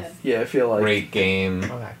sense to have Yeah, I feel like. great game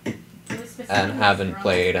Okay. and haven't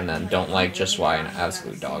played and then don't like just why an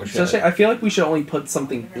absolute dog shit. Especially, I feel like we should only put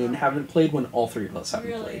something in haven't played when all 3 of us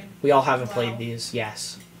haven't played. We all haven't played these.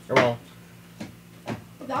 Yes. Or well,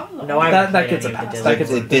 no, I That- haven't that played gets any a of pass. the That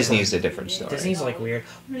Disney. gets a- Disney's a different story. Disney's like weird.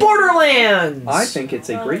 Borderlands. I think it's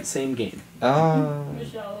a great same game.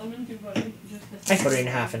 Michelle, I'm too funny. I put it in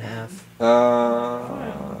half and half.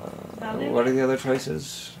 What are the other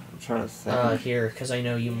choices? I'm trying to think. Here, because I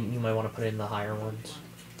know you might want to put it in the higher ones.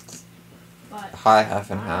 High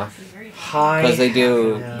half and half. High. Because they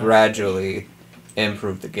do half and half. gradually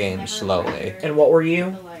improve the game slowly. And what were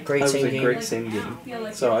you? That Great was same a game. great same game.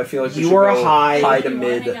 So I feel like we You should were a go high. to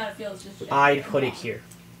mid. I'd put it here.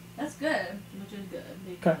 That's good. Which is good.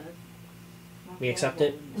 Okay. We accept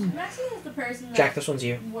it. Maxie is the person that Jack, this one's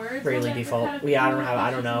you. words Bravely on it default. kind of Yeah, I cool, don't have-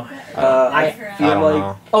 I don't know. I I feel don't like.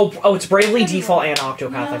 know. Oh, it's Bravely Default and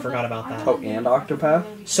Octopath. I forgot about that. Oh, and Octopath.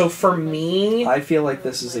 So for me, I feel like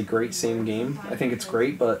this is a great same game. I think it's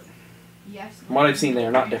great, but from what I've seen, they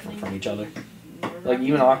are not different from each other. Like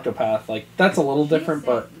even Octopath, like that's a little different,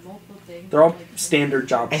 but they're all standard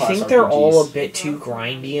job I class think they're all a RPGs. bit too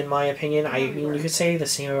grindy in my opinion. I mean, you could say the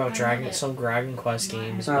same about some Dragon Quest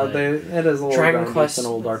games. No, but it is a little Dragon grindy. Quest- It's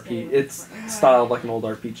an old RPG. It's styled like an old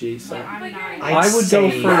RPG, so I'd I would go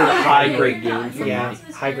say- for a high grade game for Yeah,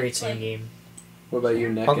 me. high grade same game. What about you,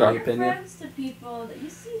 Nick? Okay. Any opinion? Friends to people that you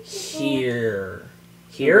see people.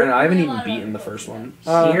 Here. Brandon, I haven't A even lot of beaten the people. first one.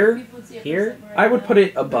 Here? People see a Here? person where I would put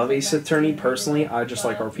it above Ace Attorney personally. I just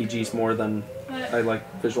like RPGs more than But I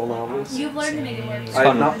like visual novels. you've learned to make it work. I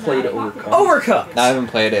have not played Overcooked. Overcooked! I haven't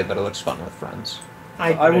played it, but it looks fun with friends.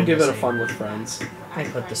 I will put give the it a same. fun with friends. I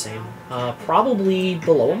put the same. Probably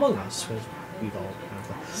below Among Us. We've all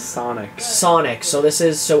Sonic. So this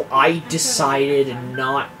is I decided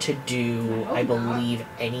not to do, I believe,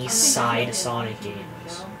 any side Sonic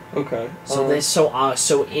games. Okay.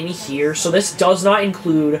 So in here, so this does not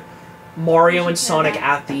include Mario and Sonic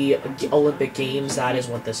at the Olympic Games. That is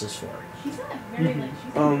what this is for. She's not very like.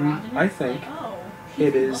 She's like, I think oh.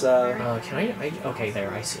 it is. Can I? Okay,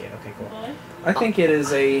 there. I see it. Okay, cool. I think it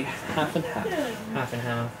is a half and half. Half and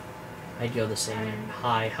half. I'd go the same.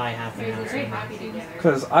 High half and half. Very happy together.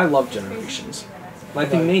 Because I love Generations. I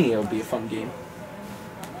think Mania would be a fun game.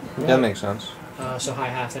 That makes sense. So high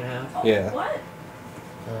half and half. Yeah. What?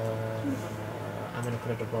 I'm gonna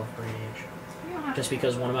put it above Range. Just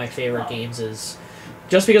because one of my favorite games is.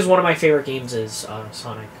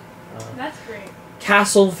 Sonic. That's great.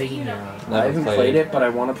 Castlevania. I haven't played it, but I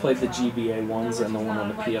want to play the GBA ones and the one on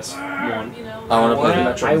the PS1. You know, I wanna play I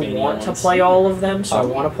Metroidvania want to ones. play all of them, so I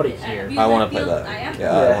want to put it here. I want to play that.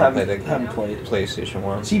 Yeah, I want to play the haven't played it. PlayStation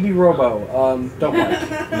 1. CB Robo, don't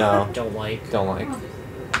like. No, Don't like. don't like.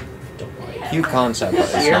 Don't like. Cute concept, but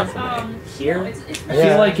it's Here? not for me. Here? I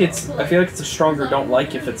feel like it's a stronger don't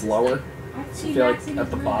like if it's lower. I feel like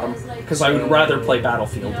at the bottom, because I would rather play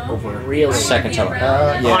Battlefield over. Really? Second to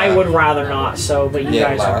Yeah. yeah. I would rather not. So, but you Yeah,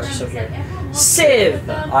 guys are. last. So here. Civ.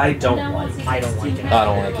 I don't like. I don't like it. I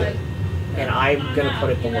don't like it. And I'm gonna put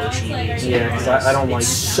it below Cheese. Yeah, because I don't like. It's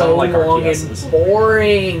so I don't like long RPSs. and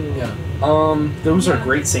boring. Those are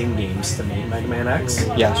great same games to me. Mega Man X.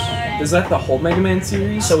 Yes. Is that the whole Mega Man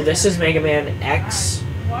series? So this is Mega Man X.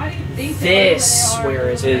 This, where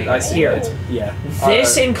is it? I see Here. it. Yeah.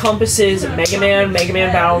 This encompasses Mega Man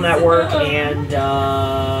Battle Network, and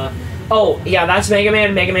oh yeah, that's Mega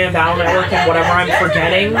Man Battle Network, and whatever I'm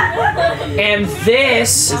forgetting. And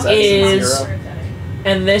this is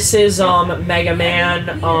Mega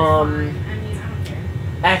Man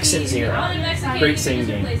X and Zero. Great same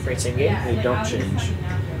game. Great same game. They don't change.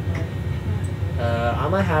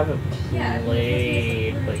 I haven't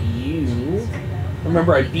played, but you.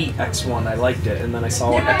 Remember, I beat X1. I liked it, and then I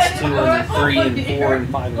saw X2 and 3 and 4 and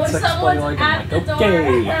 5 and 6 play like. I'm like,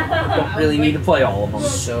 okay, I don't really need to play all of them.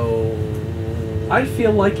 So I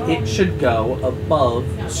feel like it should go above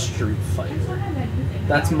Street Fighter.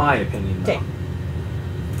 That's my opinion. Though. Okay.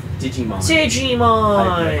 Digimon. Digimon.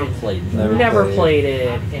 I've never played it. Never played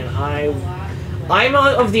it, and I'm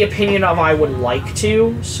of the opinion of I would like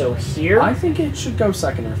to. So here, I think it should go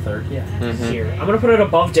second or third. Yeah. here, I'm gonna put it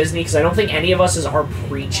above Disney because I don't think any of us are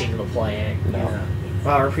preaching to play it. No.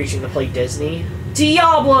 Are preaching to play Disney.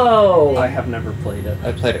 Diablo. I have never played it.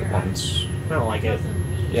 I played it once. I don't like it.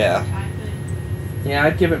 Yeah. Yeah,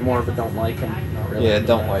 I'd give it more of a don't like and not really. Yeah, into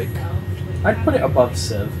don't that. like. I'd put it above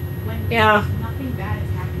Civ. Yeah.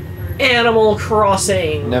 Animal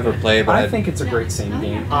Crossing. Never played, but I think it's a great same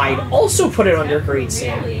game. I'd also put it under Great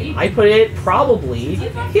Sam. I put it probably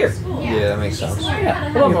here. Yeah, that makes sense. Yeah,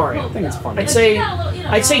 Above Mario. I think it's fun. I'd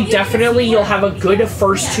say definitely you'll have a good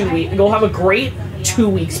first 2 weeks. You'll have a great 2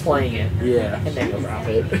 weeks playing it, Yeah. and then you'll drop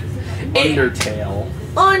it.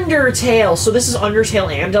 Undertale. So this is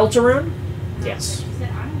Undertale and Deltarune? Yes.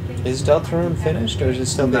 Is Deltarune finished, or is it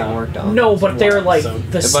still being worked on? No, but they're like So-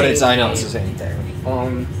 the same. But it's, I know game. it's the same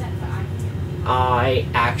thing. I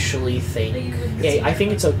actually think, I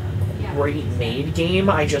think it's a great made game.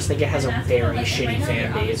 I just think it has a very shitty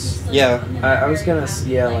fan base. Yeah. I was gonna,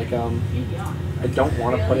 I don't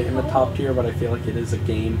want to put it in the top tier, but I feel like it is a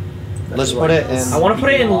game. that Let's you put like it in- I want to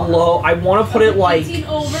put it in low. I want to put it like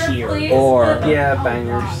here. Or Yeah,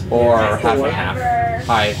 bangers. or Yeah. half and half.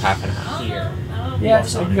 High half and half. Here. Yeah,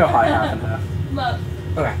 so we can go high half and half.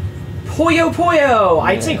 Okay. Puyo Puyo.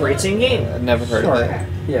 I'd say great same game. Never heard of it.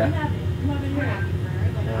 Yeah.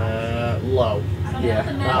 Low. Yeah.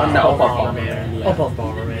 Above above Bomberman. Yeah. Above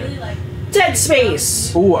Bomberman. Dead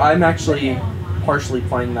Space. Ooh, I'm actually partially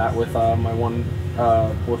playing that with my one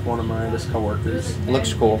with one of Miranda's coworkers.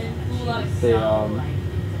 Looks cool. They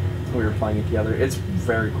we were playing it together. It's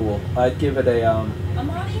very cool. I'd give it a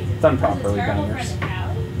done properly bangers.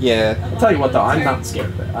 Yeah. I'll tell you what though, I'm not scared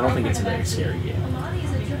of it. I don't think it's a very scary game.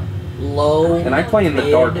 Low. And I play in the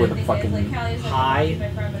mid, dark with a fucking.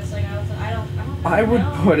 high. I would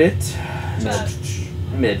put it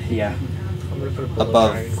mid. Yeah. I'm gonna put it below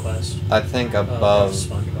Above. Dragon Quest. I think Above above.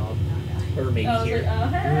 SpongeBob. Or maybe I was here.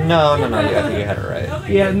 like, No, yeah, I think you had it right.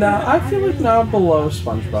 Yeah, no, I feel like now below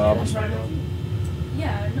SpongeBob.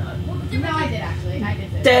 Yeah, no, I did actually. I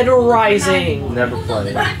did. Dead Rising. Never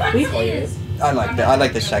played. We played it. I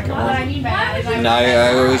like the second What I one. mean by that is And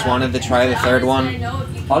I always wanted to try the third one,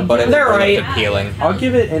 but it They're looked right. appealing. I'll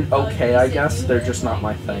give it an okay, I guess. They're just not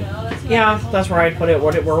my thing. Yeah, that's where I'd put it.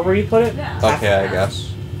 Where would you put it? Okay, I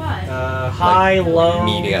guess. High, low,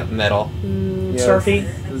 Media, middle, Yeah. surfy,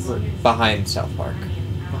 This is like- behind South Park.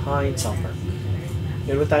 behind South Park.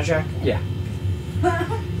 Good with that, Jack? Yeah.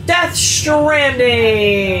 Death Stranding.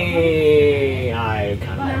 I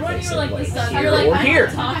kind Remember of when you were like, this here you're like, or I here.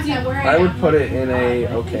 have to talk to you where I would put it in a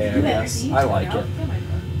okay, I guess. I like it.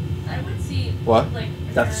 I would see What? like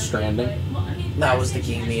Death Stranding. That was the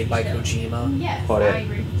game made by Kojima. Yes, Put it- I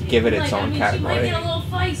agree with you. give it its Like, own I mean, she might category. get a little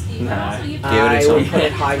feisty, but Nah. also you Give it its I own would put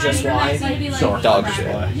it high just why. Sure. Dog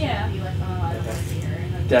shit. Yeah.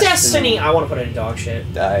 Destiny. I want to put it in dog shit.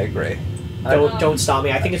 I agree. Don't stop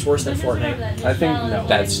me. I think it's worse than Fortnite. I think no.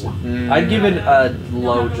 That's. I'd give it a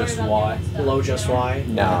low just why. Low just why.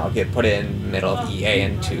 No, okay, put it in middle of EA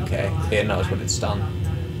and 2K. It knows what it's done.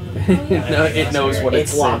 No, it knows what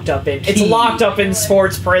It's it's locked up in. It's locked up in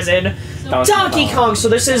sports prison. Donkey Kong. So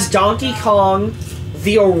this is Donkey Kong,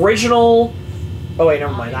 the original. Oh wait,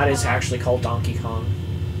 never mind. That is actually called Donkey Kong.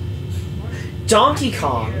 Donkey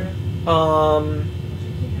Kong.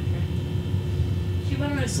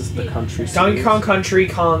 This is the country Donkey series. Kong Country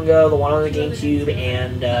Conga, the one on the GameCube,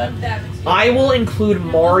 and I will include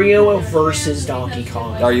Mario versus Donkey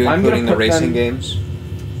Kong Are you I'm including gonna the put racing them- games?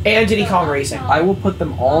 and Diddy Kong Racing. I will put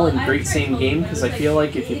them all in great same game because I feel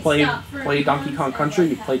like if you play Donkey Kong Country,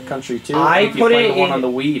 you played Country 2. I if you put played it the one in- on the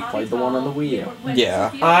Wii, you played the one on the Wii U. Yeah.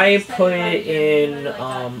 I put it in.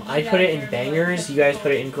 I put it in bangers. You guys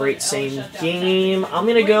put it in great same game. I'm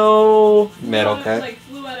gonna go Middle, okay. Like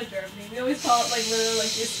flew out of Germany. We always call it like literally like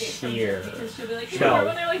escape from Here. Germany because she'll be like, No. remember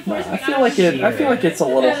when they're like No, forcing I me feel out like of it. I here? feel like it's a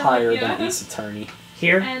little Yeah, higher yeah. than Ace Attorney.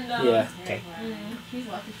 here. And, Yeah. Okay. She's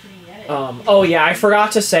lucky she didn't get it. Oh yeah, I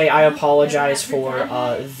forgot to say I apologize for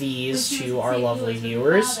these to our lovely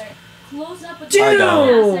viewers.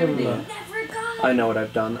 Doom. I know what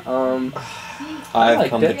I've done. I've liked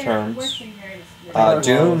come it. to terms. I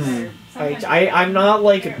Doom. I'm not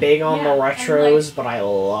like big on the retros, but I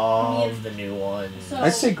love the new ones.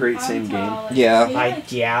 I'd say great same game. Yeah.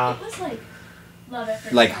 Yeah. It was like love at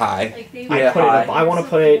first Like sight. high. Like, they I Yeah, put it up. high. I want to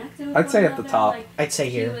put it. I'd say at the top. I'd say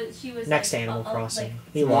here. She was Next to like, Animal Crossing.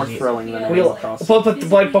 We More love you. thrilling than We- Animal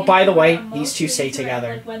Crossing. But by the way, these two stay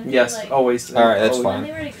together. Yes, always. Alright, that's always- fine.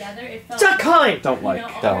 When they were together, it felt Duck Hunt! Don't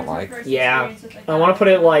like. Don't like. Yeah. I want to put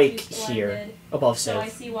it like here, above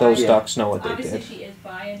Civ. Those Yeah. ducks know what they Obviously, did. she is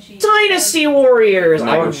bi and she Dynasty Warriors. I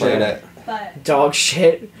Never would played put it. But dog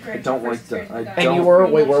shit. I don't like the. I And you don't. were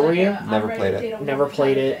wait, where were you? Never played it. Never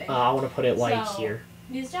played it. I want to put it like here.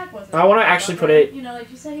 Jack wasn't. I wanna actually put it- You know,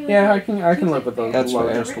 like you said, he was Yeah, like, I can live with those. That's Low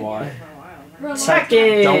fair. just why.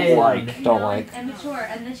 Second. Don't like. you Don't know, like. And mature,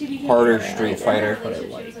 and then she became Harder like, Street in a Fighter. relationship, Put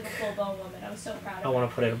it She was like a full-blown woman. I was so proud of I her. want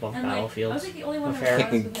to put it above And, like, I was Battlefields. like the only one Not that fair. was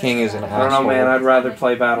King- with King him. is an I don't know, man. asshole. I'd rather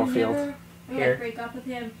play Battlefield. Never, Here. like, break up with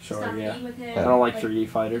him. Sure, Stop yeah. being with him. I don't like Like, 3D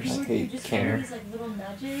fighters. I hate just King. these, like, little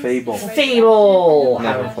nudges, Fable. like, right Fable. back to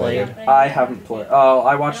Never him. played. I haven't played. Oh,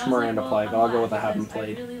 I watched And I was Miranda like, play, well, but I'll go I'm with I glad haven't because I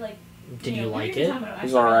played. really, like, Did you know, like we were it? talking about It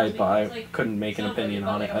was actually alright, but I like, couldn't make an opinion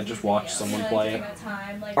on it. I just watched someone play it.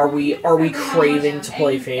 Are we craving to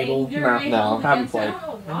play Fable? No, haven't played.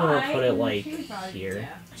 I'm gonna put it like here.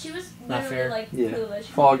 She was Not fair. Like, Yeah. clueless.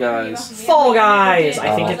 She Fall was like, Guys. "You're Fall not gonna Guys! get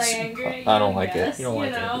I think it." it's- I was angry, I don't like it. guess, You don't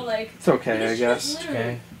like know, it. like, It's okay, I because she was guess. literally-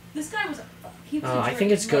 Okay. This guy was. He was a I jerk.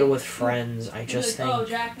 think it's He was good like- with friends. I he was just like, "Oh, think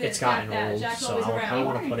Jack this, it's gotten Jack that. old, Jack's so always I around." kinda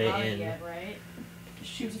wanna He put it wasn't in. yet, right?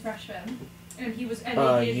 She was a freshman, and he was.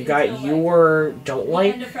 And you got you were don't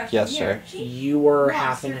like. Yes, sir. You were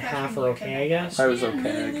half and half or okay, I guess. I was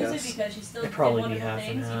okay, I guess. It'd probably be half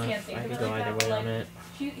and half. I could go either way on it.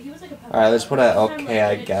 Alright, let's put it okay,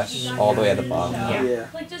 I guess, all the way at the bottom. Yeah. Yeah.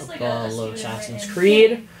 Like just like Below a Assassin's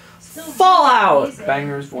Creed. Fallout!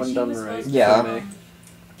 Bangers when done right. Yeah. For me.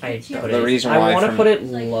 I put The it. reason I why want to from- put it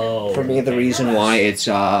low. For me, the reason why it's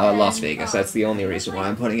Las Vegas. That's the only reason why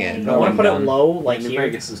I'm putting it in. I want to put it Done. low, like New here.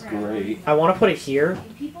 Vegas is great. I want to put it here,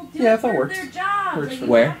 Yeah, that works. Works for me.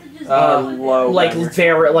 Where? Low. like banger.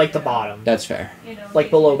 very, like the bottom, That's fair. like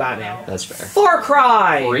below Batman. That's fair. Far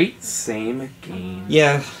Cry. Great same game.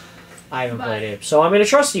 Yeah, I haven't played it, so I'm gonna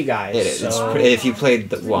trust you guys. it is. It's So. pretty, if you played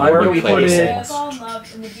the one, Where do you we played put the it?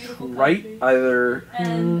 six. Right, either.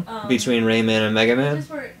 Between Rayman and Mega Man?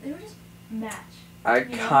 They were just match. I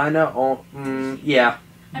kind of. Yeah.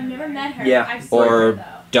 I've never met her. Yeah. I've seen Or her, though.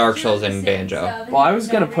 Dark Souls and Banjo. Well, I was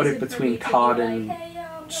gonna put it between COD and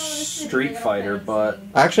Street Fighter, but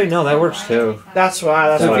Actually, no, that works too. That's why.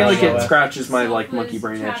 That's I what feel I like go it with. scratches my like monkey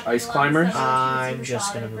brain itch. Ice Climbers. I'm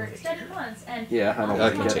just gonna move it. Yeah, I don't I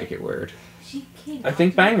like can it. take your word. I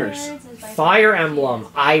think Bangers. Fire Emblem.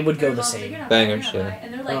 I would go the same. Bangers,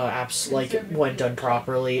 yeah. Like when done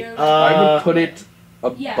properly. I would put it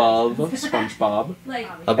above SpongeBob.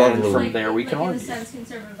 Above And Lu- from there we can argue.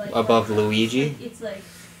 Above Luigi.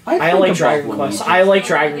 I think like above Dragon Luigi. Quest. I like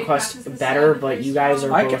Dragon Quest better, but you guys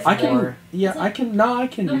are I both can, I can, more. yeah, I can. No, I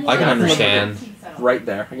can. I can understand. Right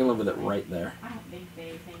there, I can live with it right there.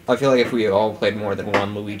 I feel like if we all played more than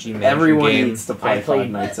one Luigi Mansion Everyone game. needs to play I played- Five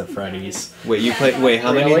Nights at Freddy's. Wait, you played? Wait,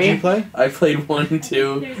 how many did Really? you play? I played 1,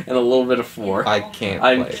 2, and a little bit of 4. I can't.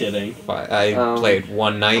 I'm play kidding. I Um, played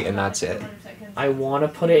one night and that's it. I want to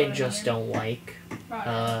put it in just don't like.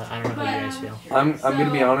 I don't know how you guys feel. I'm gonna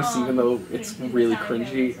be honest, even though it's really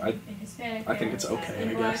cringy, I think it's okay,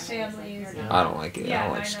 I guess. I don't like it. I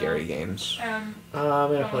don't like scary games. I'm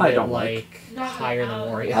gonna put I it don't like higher than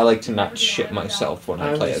Wario. I like to not shit myself when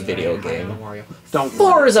I I'm play a just video putting it higher game. than Wario. Don't.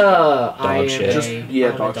 Forza. I am shit. Just- a- yeah,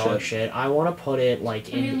 I'm a dog dog shit. shit. I want to put it like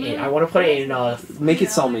in. I want to put it in. Make it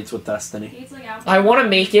cellmates with Destiny. I want to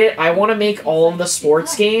make it. I want to make all of the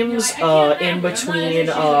sports games in between.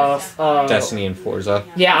 Destiny and Forza.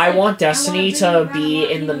 Yeah, I want Destiny to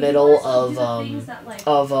be in the middle of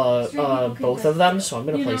both of them, so I'm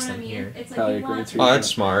gonna place them here. Probably agree with you. Oh, that's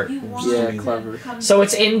smart. Yeah, clever. So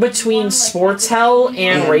it's in between Sports Hell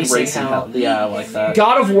and Racing Hell. Yeah, I like that.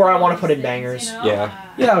 God of War, I want to put in bangers, Yeah.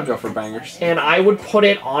 Yeah, I'll go for Bangers. and I would put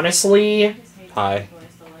it honestly. Hi.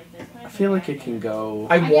 I feel like it can go.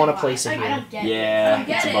 I want to place it here. Yeah,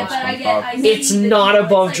 it's above SpongeBob. It's not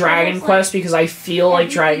above Dragon Quest because I feel like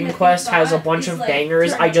Dragon Quest has a bunch of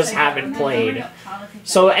bangers I just haven't played.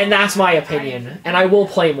 So, and that's my opinion, and I will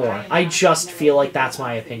play more. I just feel like that's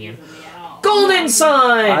my opinion. Golden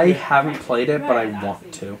Sun. I haven't played it, but I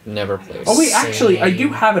want to. Never played. Oh wait, actually, I do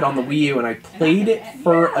have it on the Wii U, and I played it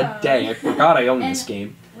for a day. I forgot I owned this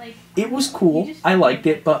game. It was cool. I liked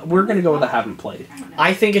it, but we're gonna go with I haven't played.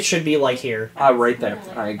 I think it should be like here. Right there.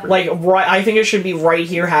 I agree. Like, right, I think it should be right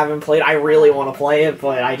here, haven't played. I really want to play it,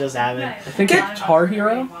 but I just haven't. I think Guitar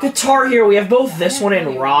Hero. Guitar Hero, we have both this one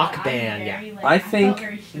and Rock Band. Yeah. I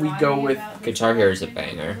think we go with. Guitar Hero is a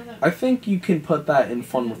banger. I think you can put that in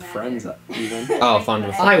Fun with Friends, even. Oh, Fun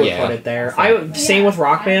with I would yeah. put it there. Same with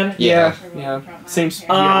Rock Band. Yeah. Yeah. Same.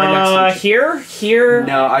 Right next to Here.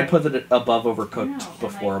 No, I put it above Overcooked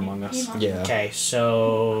before Among Us. Yeah. Okay,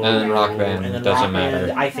 so. And then Rock Band, and then doesn't Rock Band,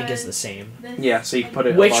 matter. I think is the same. Yeah, so you can put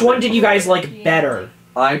it. Which above one it did you before. guys like better?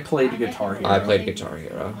 I played Guitar Hero. I played Guitar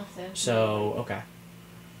Hero. So okay.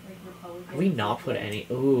 Have we not put any?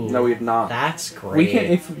 Ooh. No, we have not. That's great. We can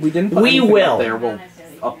if we didn't. Put We anything will. Up there, we'll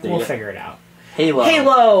update We'll it. figure it out. Halo.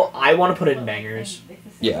 Halo. I want to put it in bangers.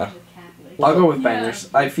 Yeah. I'll go with bangers.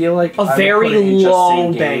 I feel like A I would very put it in just low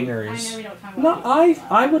same game. bangers. No,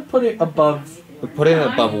 I would put it above. We put it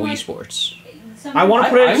above Wii Sports. I want to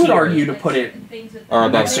put it I would here. argue to put it. Or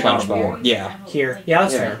above Next to God of War. SpongeBob. Yeah. Here. Yeah,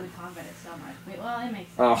 that's Yeah. fair.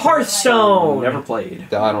 Hearthstone. Never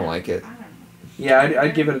played. I don't like it. Yeah,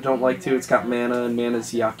 I'd give it a don't like too. It's got mana and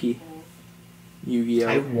mana's yucky. Yu-Gi-Oh.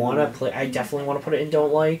 I want to play. I definitely want to put it in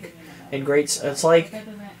don't like. And great. It's like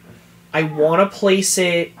I want to place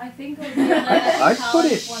it. I'd put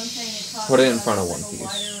it. Put it in front of One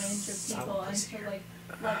Piece.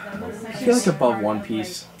 I feel like above One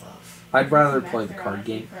Piece. I'd rather play the card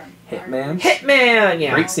game. Hitman. Hitman.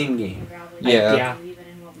 Yeah. Great same game. Yeah. Yeah.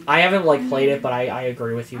 I haven't like played it, but I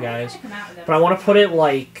agree with you guys. But I want to put it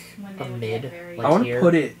like a mid. Like I want here. to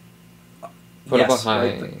put it. Put it yes,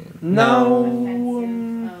 behind. right there.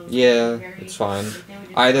 No. Yeah, it's fine.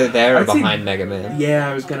 Either there or I'd say- behind Mega Man. Yeah,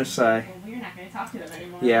 I was gonna say.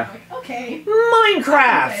 Yeah. Okay.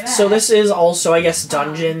 Minecraft. So this is also, I guess,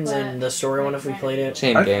 dungeons and the story one if we played it.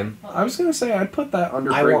 Same game. I was gonna say I'd put that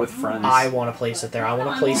under I Great want, with Friends. I want to place it there. I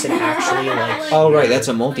want to place it actually like. Oh, right, that's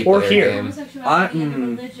a multiplayer Or here. game.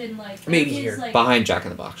 Maybe here. Behind Jack in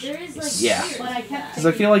the Box. Yeah. Because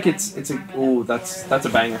I feel like it's a that's a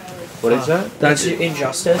banger. What is that? That's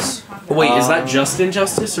Injustice. Wait, is that just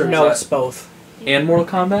Injustice or No, is it's both. that and Mortal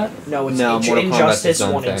Kombat? No, it's No, Mortal Kombat's Injustice its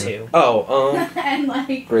own 1 and thing. 2. Oh, And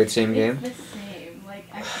like Great same game? it's the same. Like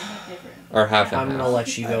I think different. Or half and I'm gonna half.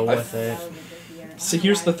 let you go with it. so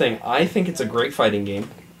here's the thing. I think it's a great fighting game.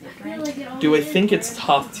 Do I think it's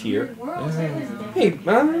top tier? Hey, I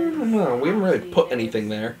don't know. We haven't really put anything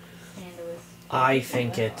there. I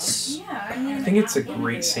think it's. I think it's a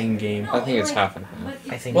great same game. I think it's half and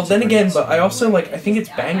half. I think. Well, it's then pretty again, but I same. also like. I think it's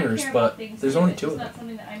bangers, but there's only 2 of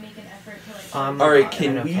them. All right,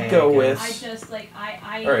 can we go with?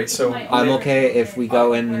 All right, so I'm okay if we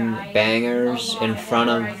go in bangers in front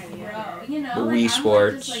of Wii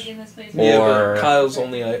Sports, Yeah, or but Kyle's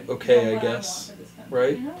only okay, I guess,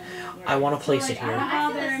 right? I want to place it here.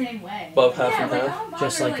 Above half and half.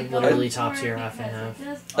 Just like literally top tier, half and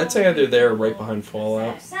half. I'd say either there or right behind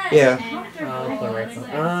Fallout. yeah. Put it right.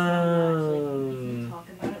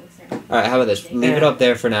 All right, how about this? Leave it up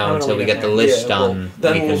there for now until we get the list done.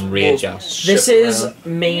 then We we'll- can readjust. This Shift is around.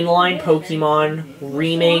 mainline Pokemon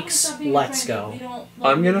remakes. Let's go.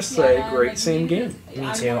 I'm gonna say great same game, Me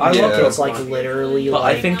too. I I love think it's Pokemon. like literally but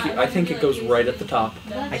like. I think it goes right at the top.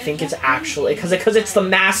 I think it's actually because it's the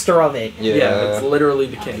master of it. Yeah, it's literally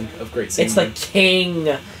the king of great same. It's the game.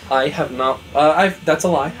 king. I have not. That's a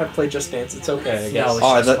lie. I've played Just Dance. It's okay, I guess. No, it's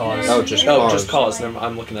Oh, just that- cause. oh, just Oh, Cause. just cause. Never,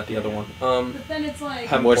 I'm looking at the other one. But then it's like,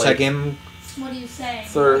 Haven't What's that played. game? what do you say?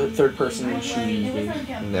 Third person shooting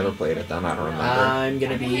game. Never played it then. I don't remember. I'm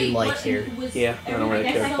gonna be like here. Yeah, I don't really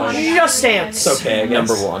care to play it. Just Dance. It's okay, I guess.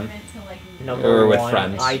 Number one. Number Or with one,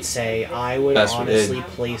 friends. I'd say I would That's honestly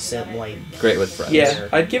place it like. Great with friends. Yeah,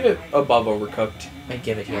 I'd give it above Overcooked. I'd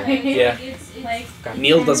give it here. Yeah. It's like,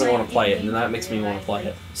 Neil doesn't want to play it, and that makes me want to play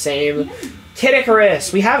it. Same. Kid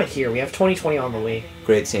Icarus. We have it here. We have 2020 on the way.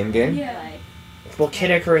 Great same game. yeah. Well, Kid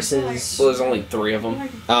Icarus is. Well, there's only 3 of them.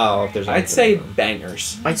 Oh, if there's. I'd say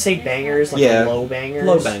bangers. I'd say bangers, like Yeah. low bangers.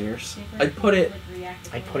 Low bangers. I'd put it.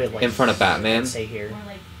 I'd put it like In front of Batman. I'd say here,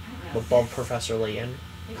 above Professor Layton,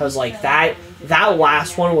 because like that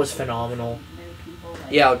last one was phenomenal.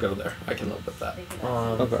 Yeah, I'll go there. I can live with that.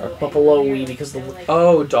 Okay. But below Wii because the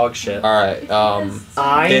Oh, dog shit. All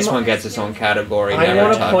right. This one gets its own category. I Never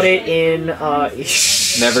want to touch. put it in.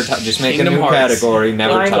 Never touch. Just make Kingdom a new Hearts. category.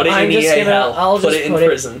 Never I'm- touch. Put it I'm in just EA gonna- hell. I'll Put just it in put it-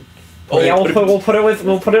 prison. Yeah, put it-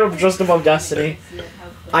 we'll put it just above Destiny.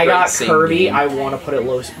 I got Great same Kirby. game. I want to put it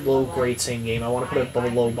low great same game. I want to put it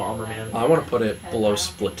below Bomberman. I want to put it below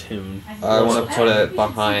Splatoon. I want to put it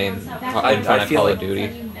behind. In front I of feel Call like- of Duty.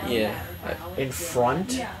 Yeah. In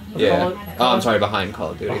front. of Yeah. Call of- Oh, I'm sorry. Behind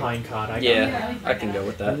Call of Duty. Behind COD. Yeah, I can go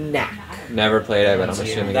with that. Knack. Never played it, but I'm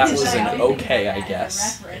assuming That it's was the same. an okay, I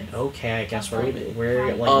guess. Okay, I guess we're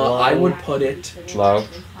like. I low. would put it. Low.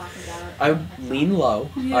 I would lean low.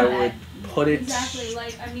 I would put it. Exactly,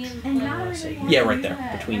 like, I mean, Yeah, right there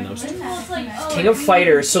between those two. it's like, oh, King of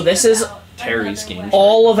Fighters. So this is Terry's game.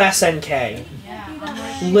 all of SNK.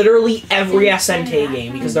 Literally every SNK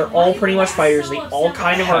game because they're all pretty much fighters. They all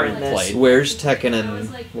kind of are in this. Played. Where's Tekken and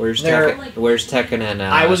They're- Where's Tekken and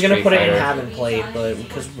I was gonna Street put it in Fighter? haven't played, but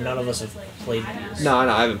because none of us have played these. No,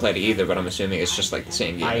 I haven't played it either, but I'm assuming it's just like the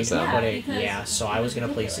same game I as them. put it. Yeah, so I was gonna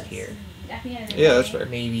place it here. Yeah, that's fair.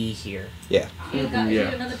 Maybe here. Yeah.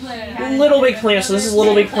 Little Big Planet. So this is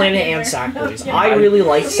Little Big Planet and Sackboys. I really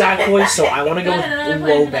like Sackboys, so I want to go with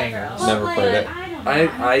low bangers. Never played it.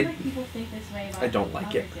 I don't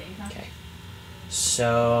like it. Okay.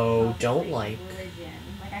 So don't like.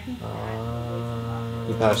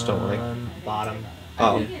 You passed don't like. Bottom.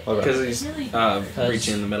 Oh, okay. Because he's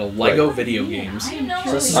reaching in the middle. Lego video games.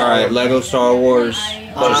 So this is All right, Lego Star Wars.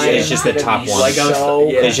 It's just the top one. Lego So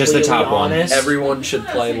yeah. It's just the top completely one. honest. Everyone should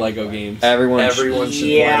play Lego games. Everyone Everyone should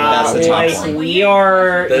Yeah, That's the play top Lego like one. games. we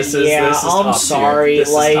are. This is yeah, this is I'm top sorry. Tier.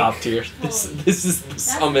 This like is top tier. This is the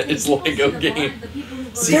summit. Is Lego game.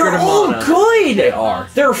 Secret they're of all Mana. good. They are.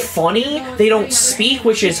 They're funny. They don't speak,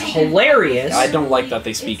 which is hilarious. I don't like that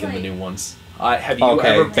they speak in the new ones. Have you Okay,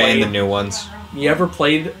 ever ban played? the new ones. You ever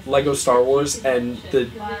played Lego Star Wars and the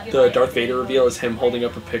Darth Vader reveal is him holding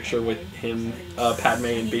up a picture with him, Padme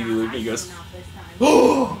and Baby Luke? And he goes,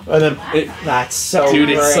 and then That's so dude,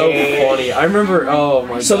 it's so great. funny. I remember. Oh my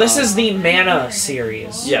god. So this is the Mana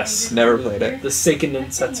series. yes, Never played it. the Seiken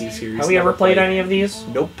Densetsu series. Have we ever Never played any of these?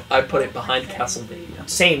 Nope. I put it behind Castlevania.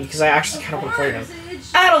 Same, because I actually kind of want to play them.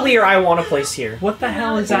 Atelier, I want to place here. What the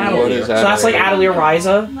hell is What Atelier? is So that's like Atelier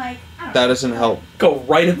Ryza, That doesn't help. Go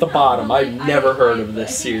right at the bottom. I've never heard of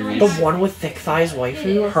this series. the one with thick thighs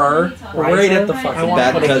waifu. Her right at the I fucking want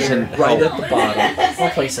That to put it doesn't here. right help. at the bottom. I'll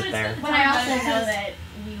place it there. But I also know that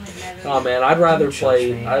we would never. Oh man, I'd rather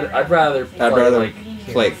play. I'd rather play like.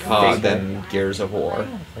 Play COD than Gears of War. I want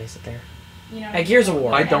to place it there. At Gears of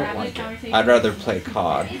War. I don't like it. I'd rather play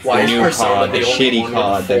COD. Why The is new Persona COD, the the only shitty one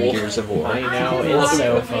COD with than full- Gears of War. I know, it's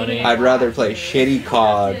so funny. I'd rather play shitty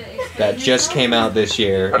COD that just came out this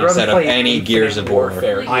year I'd rather instead of play any Infinite Gears of War.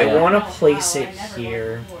 Warfare. I Yeah. want to place it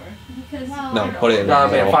here. No, put it in Nah,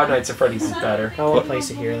 the man, middle. Five Nights at Freddy's is better. I want to place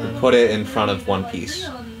it here then. Put it in front of One Piece.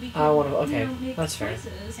 I want to. Okay, you know, make that's fair.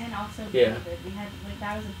 choices. And also, Yeah. David, we had like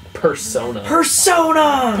that was a Persona.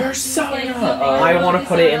 Persona. Persona. I want to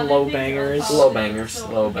put it in low bangers. Low bangers,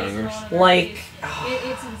 low bangers. Like,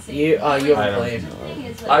 It's insane. you haven't I don't played.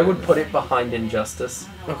 I would put it behind Injustice.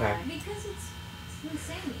 Okay. Because it's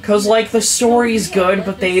insane. Cause like the story's good,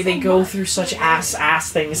 but they go through such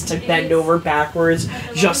ass things to bend over backwards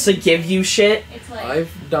just to give you shit. It's like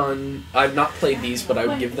I've not played these, but I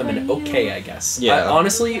would give them an okay, I guess. Yeah.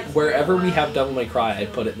 Honestly, wherever we have Devil May Cry,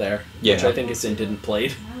 I'd put it there. Yeah. Which I think is in didn't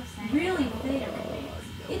played. really there.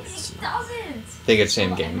 It doesn't. I think it's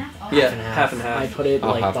same game. Yeah, half and half. I put it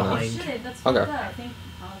Oh, like half and half. behind Okay.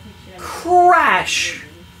 Crash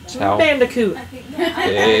It's hell. Bandicoot.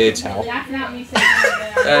 It's hell. I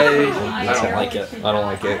don't like it. I don't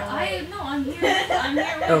like it. I'm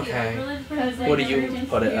here. Okay. What do you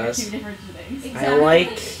put it as? I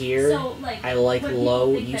like here. I like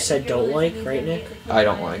low. You said don't like, right, Nick? I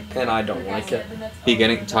don't like. And I don't like it.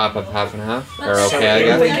 Beginning top of half and half, or So okay, I you're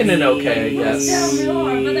guess. thinking an okay, yes. I I feel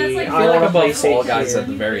wanna like above place it Fall Guys here. at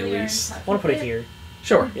the very least. I want to put it here.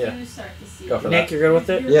 Sure, yeah. Go for Nick, that. you're good with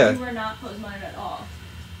it? Yeah. You are not closed-minded at all.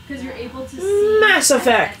 Because you're able to see Mass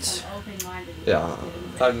Effect. Yeah.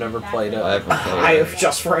 I've never played I it. haven't played it.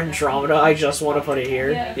 Just for Andromeda, I just want to put it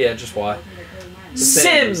here. Yeah, just why?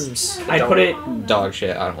 Sims. I put it. Dog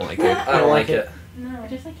shit. I don't like it. I don't like it.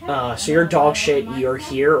 So you're dog shit. You're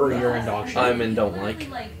here or you're in dog shit. I'm in don't like.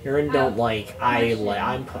 You're in don't like.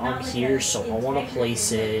 I'm here, so I want to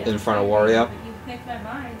place it. In front of Wario.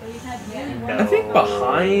 I think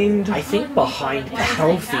behind. I think behind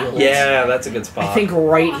Battlefield. Yeah, that's a good spot. I think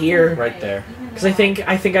right here. right there. Because I think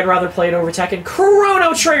I'd rather play it over Tekken.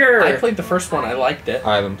 Chrono Trigger. I played the first one. I liked it.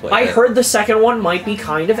 I haven't played I it. heard the second one might be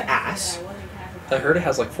kind of ass, I heard it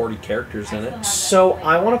has like 40 characters in it. so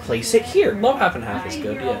I want to place it here. Low half and half is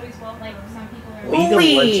good. Yeah.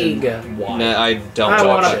 League. Why? No, I don't I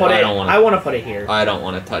want touch to it. put I it. don't want I to. want to put it here. I don't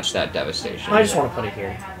want to touch that devastation. I just want to put it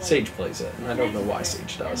here. Sage plays it, and I don't know why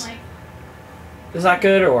Sage does. Is that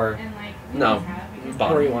good or No, where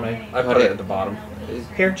bottom. you want to? I put it at the bottom.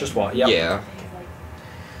 Here. Just why? Yep. Yeah.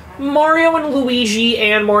 Mario and Luigi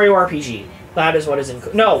and Mario RPG. That is what is in.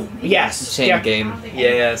 No. Yes. Same yeah. game.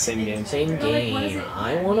 Yeah, same game. Same game.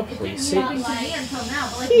 I want to place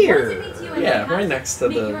it Here. Yeah, right next to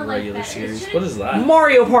the regular series. What is that?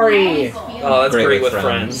 Mario Party. Oh, that's great with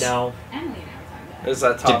friends. No. Is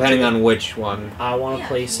that top Depending two? on which one. I want to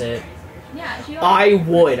place it. I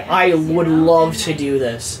would love to do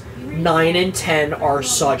this. 9 and 10 are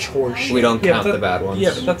such horseshit. We don't Yeah, count but the bad ones.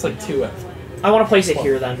 Yeah, but that's like 2F. I want to place it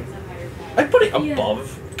here then. I put it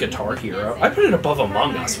above Guitar Hero. I put it above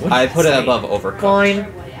Among Us. What I did put it say? above Overcooked.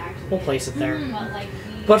 Fine. We'll place it there.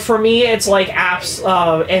 But for me, it's like apps,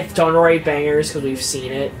 if done right, bangers, because we've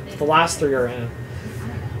seen it. The last three are in.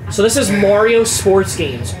 So this is Mario sports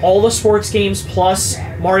games. All the sports games plus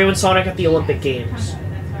Mario and Sonic at the Olympic Games.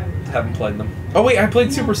 Haven't played them. Oh wait, I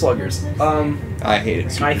played Super Sluggers. I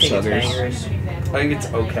hated Super I think Sluggers. it's bangers. I think it's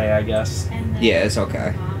okay, I guess. Yeah, it's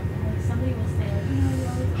okay.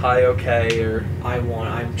 High okay,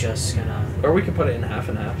 I'm just gonna... or we could put it in half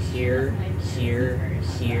and half. Here, here,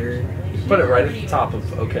 here. Put it right at the top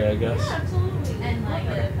of okay, I guess.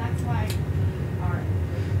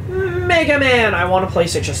 Mega Man! I want to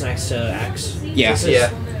place it just next to X. Yeah. This is-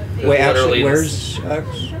 Yeah. Wait, actually, Literally where's X?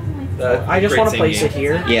 I just want to place it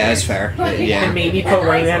here. Yeah, that's fair. And Yeah. maybe put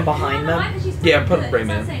Rayman behind them. Yeah, put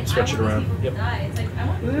Rayman. Switch it around. Yep.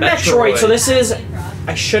 Metroid. So this is...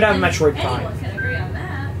 I should have Metroid Prime.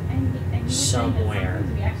 Somewhere.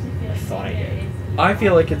 I thought I did. I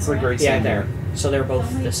feel like it's the great Yeah, same there. So they're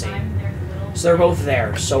both the same. So they're both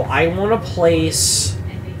there. So I want to place...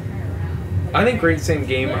 I think great same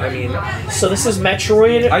game. I mean, So this is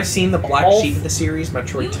Metroid. I've seen the black All- sheep of the series,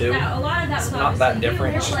 Metroid 2. It's not that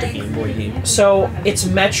different. It's just a Game Boy game. So it's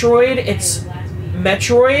Metroid,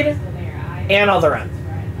 and Other M.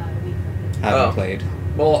 Haven't Oh. played.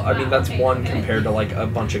 Well, I mean that's one compared to like a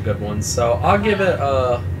bunch of good ones. So I'll give it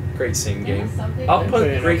a great same game. I'll put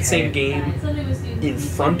it in great okay. same game in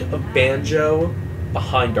front of Banjo,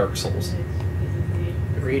 behind Dark Souls.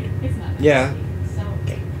 Agreed. Yeah.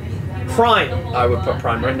 Prime. I would put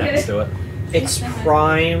Prime right next to it. It's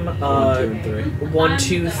Prime, 1, 2, and 3. 1,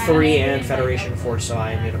 2, 3, and Federation Force, so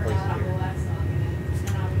I'm gonna place it here.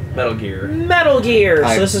 Metal Gear. Metal Gear!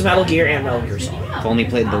 I- So this is Metal Gear and Metal Gear Solid. I've only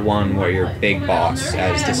played the one where your big boss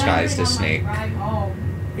as disguised as Snake.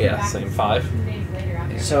 Yeah, same 5.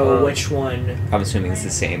 So which one? I'm assuming it's the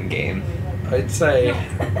same game. I'd say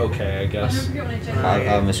okay, I guess.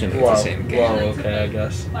 I'm assuming it's Low, the same game. low, okay, I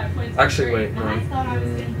guess. Actually, wait, no.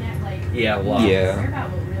 Yeah, low. Yeah.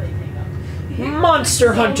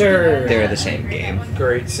 Monster Hunter. They're the same game.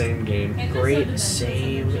 Great, same game. Great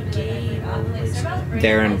same game.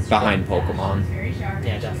 They're behind Pokemon.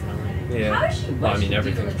 Yeah, definitely. Yeah. Well, I mean,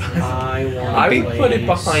 everything's behind. I want. I would put it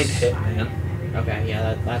behind Hitman. Okay,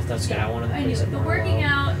 yeah, that's good. I want to place it The more working low.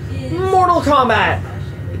 out is Mortal Kombat.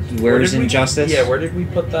 Where's did we- Injustice? Yeah, where did we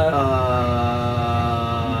put that?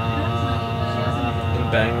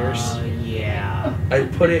 In bangers? Yeah.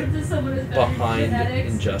 I'd put it Someone who's better behind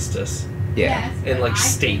genetics. Injustice. Yeah. And, like,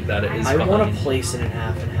 state that it is I want behind. to place it in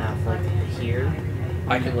half and half, like here,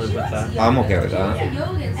 I can live with that. I'm okay with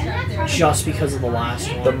that. just because of the last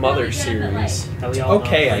one. The Mother series. that we all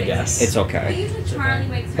Okay, know. I guess. It's okay.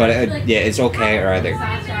 But yeah, it's okay or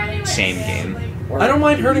either same game. Or- I don't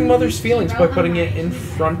mind hurting Mother's feelings by putting it in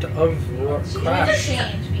front of Crash.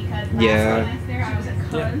 Yeah.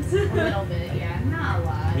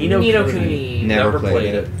 Ni no Kuni. Never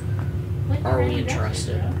played it. Are we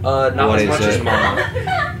interested? Not What as is much as it?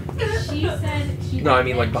 Mana. No, I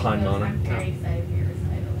mean, like, behind Mana.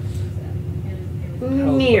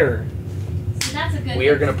 Near. We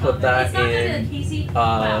are gonna put that in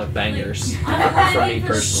bangers for me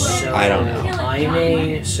personally. So I don't know. I'm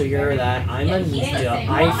a. So you're that. I'm a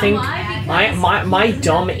I think my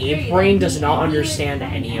dumb ape brain does not understand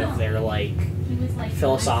any of their like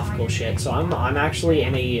philosophical shit. So I'm actually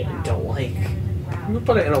in a don't like. I'm gonna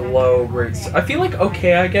put it in a low grade. I feel like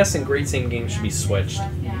okay, I guess, and grade same game should be switched.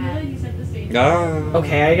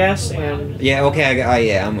 Okay, I guess, and Yeah, okay,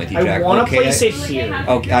 yeah, I'm with you, I Jack. want to Okay, place it here.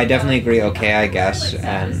 Okay, I definitely agree. Okay, I guess,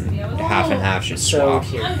 and half should So swap.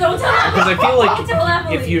 here. Because I feel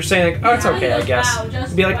like if you're saying like, oh, it's okay, I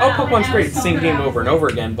guess, be like, oh, Pokemon's great, it's the same game over and over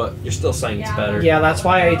again, but you're still saying it's better. Yeah, that's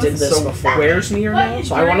why I did this So before. where's near now?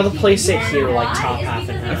 So I wanted to place it here, like top half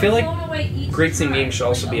and I half. feel like great same game should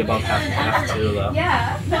also be above half and half too, though.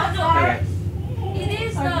 Yeah. Okay. It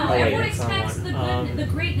is though. Oh, wait, Everyone that's not expects one. the good,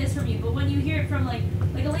 the greatness from you, but when you hear it from like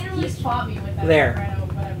Elena really fought me with that. There.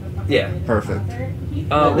 Yeah. Perfect.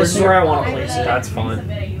 This is where I want to place it. That's fine.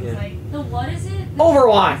 Yeah. The what is it?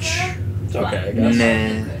 Overwatch. It's okay, I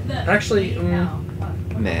guess. Nah, Actually,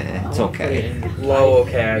 nah, it's okay. low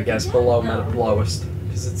okay, I guess, below lowest.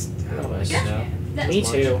 Because it's, I don't know, Me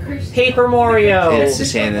too. Paper Mario. It's the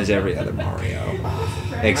same as every other Mario,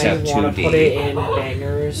 except I want to put it 2D. in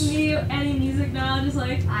bangers. Any music now, just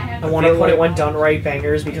like I want to put it when done right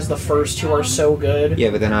bangers because the first two are so good.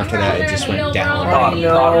 Yeah, but then after that, it just went down. bottom,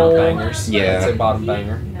 No. bottom of bangers. Yeah. I'd say bottom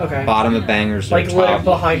banger. Okay. Bottom of bangers or Like top.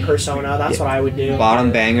 behind Persona, that's what I would do.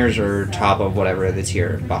 Bottom bangers or top of whatever the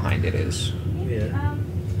tier behind it is. Yeah.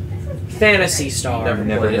 Fantasy Star.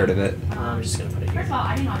 Never heard of it. I'm just gonna put it First here. of all,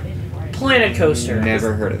 I did not audition for it. Planet Coaster.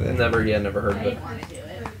 Never heard of it. Never heard of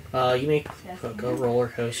it. You make go roller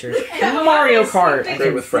coasters. Mario Kart. I Great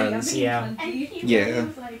think, with friends. Yeah. Yeah.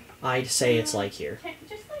 I'd say it's like here.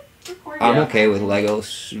 I'm Yeah. okay with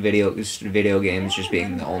Legos video games just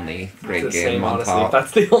being the only great It's the game same, on honestly. top.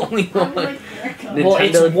 That's the only one. Well,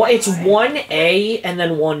 Nintendo. it's 1A and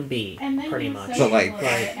then 1B, pretty much. But, like,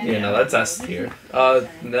 Yeah, no, that's S tier.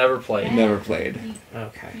 Never played. Never played.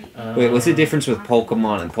 Okay. Wait, what's the difference with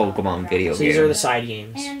Pokemon and Pokemon video So these are the games? side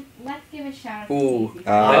games. And let's give a shout out. Ooh.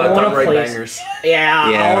 I Done wanna right place- bangers. Yeah,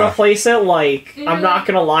 I Yeah. want to place it like, I'm not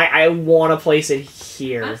gonna lie, I want to place it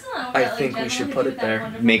here. I think we should put it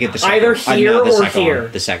there. Make it the second Either one. here no, the or second here.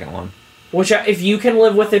 One. The second one. Which, if you can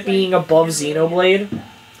live with it being above Xenoblade,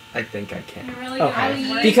 I think I can.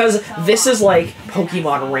 okay. Because this is like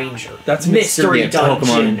Pokemon Ranger. That's Mystery Yeah,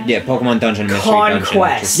 Dungeon. Pokemon Dungeon Mystery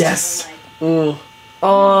Conquest. Dungeon. Yes. Ooh.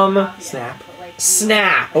 Snap.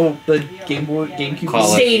 Snap. Oh, the GameCube.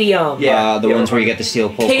 Call it. Stadium. Yeah. The ones where you get to steal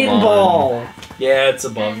Pokemon. Cannonball. Yeah, it's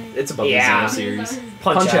above. It's above Yeah. the Xeno series.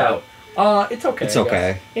 Punch Out. It's okay. It's I guess.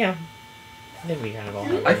 okay. Yeah. I think we kind of all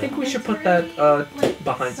have I it. think we should put that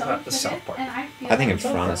behind the South Park. I think in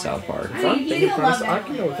front of South Park. In front? Think in front. I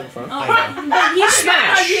can go with in front.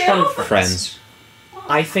 Smash. Fun Friends.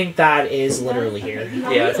 I think that is literally here.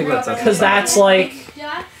 Yeah, I think that's up. Because that's like,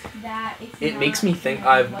 It makes me think.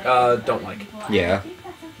 I don't like. Yeah.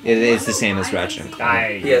 It's the same as Ratchet and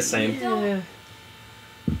Clank. Yeah, same.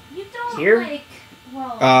 Here?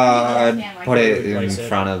 I'd put it in Place it.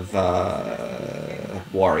 front of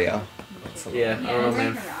Wario. Yeah, I don't know,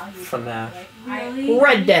 man. FNAF.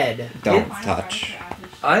 Red Dead. Don't touch.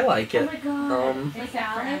 I like it.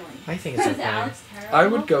 I think it's okay. I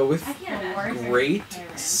would go with great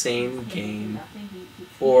same game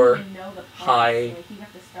or high.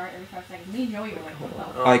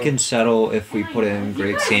 I can settle if we put in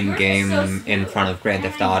great same game in front of Grand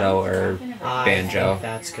Theft Auto or I Banjo. think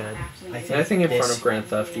that's good. I think in front of Grand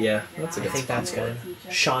Theft. Yeah, that's a I good. think that's good.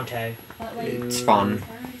 Shantae. It's fun.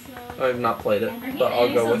 I've not played it, but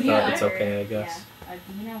I'll go with that. It's okay, I guess.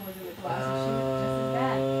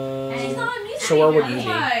 So where would you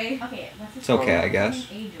be? It's okay, I guess.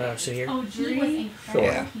 So here.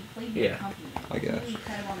 Yeah. Yeah. I guess.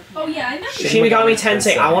 Oh yeah, I know. Shin Megami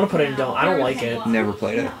Tensei. I want to put it in don't. I don't like it. Never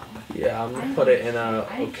played it. Yeah, I'm gonna put it in a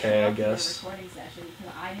okay, I guess. You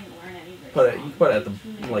can put it at the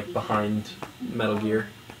behind Metal Gear,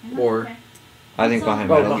 or I think behind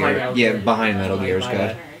Oh, Metal behind Gear. Metal Yeah, Gear. behind Metal Gear is My good.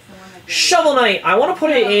 bad. Shovel Knight. I want to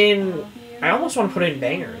put it in. I almost want to put it in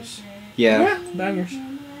bangers. Yeah, bangers.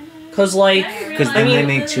 Cause like, because then they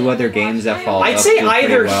make 2 other games that fall I'd up say to pretty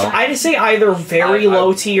either. well. I'd say either very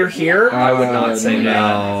low tier here, I would not say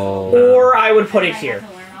no. or I would put it here.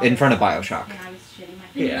 In front of Bioshock.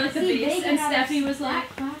 Yeah. Like the base, and Stephanie was like,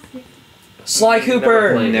 Sly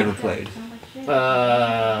Cooper. Never played.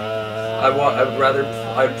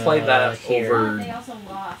 I'd play that Here. over.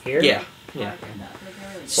 Here. Yeah, yeah.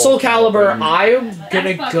 Soul Calibur. I'm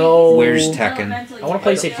gonna go. Where's Tekken? I want to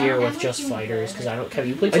place it here with just fighters because I don't. Have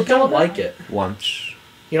you played I Soul don't Calibur? like it. Once.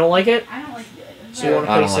 You don't like it? I don't like it. So you want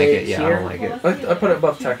to I don't place like it it. Yeah, here? I don't like it. I put it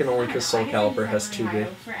above Tekken only because Soul Calibur has 2D.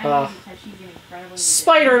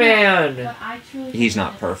 Spider-Man. He's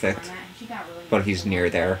not perfect, but he's near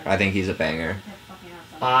there. I think he's a banger.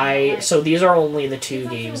 So these are only the 2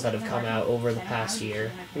 games that have come out over the past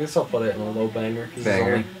year. I guess I'll put it in a low banger because Banger.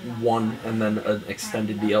 there's only 1 and then an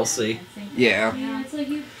extended DLC. Yeah.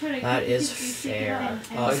 That is fair.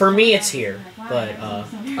 For me, it's here, but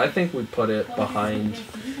I think we put it behind.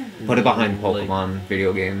 Put it behind Pokemon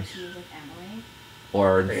video games.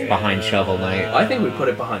 Or behind Shovel Knight. I think we put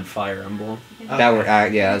it behind Fire Emblem. That were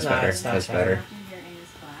yeah, that's better. That's That's better.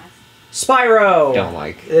 Spyro. Don't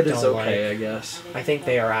like. It is Don't okay, like. I guess. I think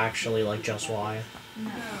they are actually like just why.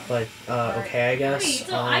 But okay, I guess. Wait,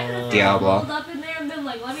 so I could have Diablo. pulled up in there and been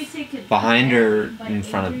like, let me take it Behind or in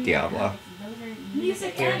front of Diablo?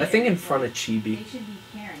 Music I think in front of Chibi.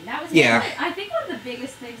 Yeah. I think one of the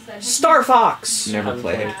biggest things that Star Fox. Never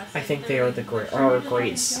played. I think they are the great.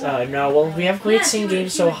 No, well, we have great scene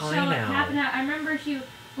games so high now. I remember she's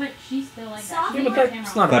still like that. Yeah, but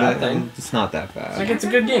that's not a But bad thing. it's not that Like, bad. it's a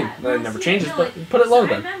good game. It never changes, but put it low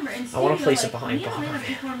then. I want to place it behind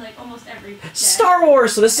Star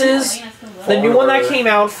Wars. So this is the new one that came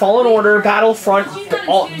out. Fallen Order, Battlefront,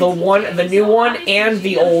 the new one, and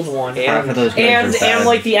the old one, Half of those games are and bad.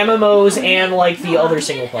 like the MMOs and like the other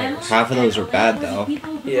single players. Half of those are bad though.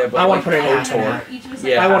 Yeah, but I want like to put it in half and KOTOR. half.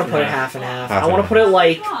 Yeah, I want half to put it and half and half. Half I want and to put it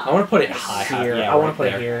like I want to put it high. here. Yeah, I want right to put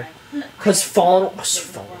it there. here. Because Fallen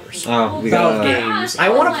Wars. Oh, we Valve gotta. games. I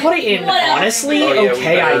want to put it in honestly. Oh, yeah, we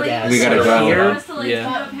Okay, gotta- I guess. we gotta So go. here.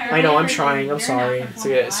 Yeah. I know. I'm trying. I'm sorry. So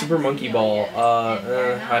yeah, Super Monkey Ball.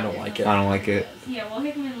 I don't like it. I don't like it. Yeah, well,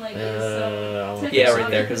 Hickman like I is wanna Yeah, put right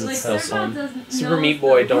it there, 'cause it's still Circle fun. doesn't Super know Meat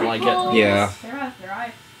Boy, don't like it. circles. Yeah.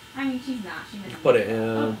 I mean, she's not. She doesn't. Put it in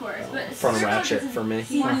Of course, but front of Circle Ratchet doesn't for me.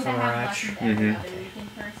 seem Front to of have Ratchet. lessons every Mhm. other week in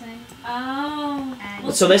person. Oh.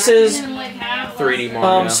 Well, So this is- even, like, have 3D lessons.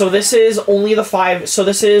 Mario. So this is only the 5. So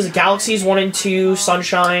this is Galaxies 1 and 2,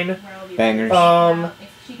 Sunshine, Bangers.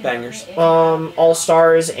 Bangers. All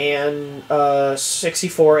Stars, and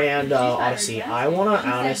 64 and Odyssey. I wanna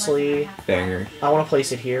honestly, Banger. I wanna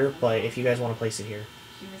place it here, but if you guys wanna place it here,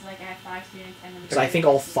 because I think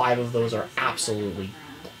all 5 of those are absolutely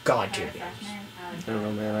god tier games. I don't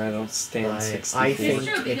know, man. I don't stand 64. I think It's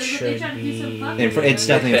true, it because should they tried to do some be. fun It's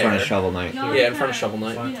definitely in front of There. Shovel Knight. No, Yeah, in front of Shovel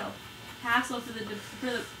Knight. You know, tassel for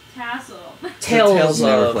the tassel. Tails.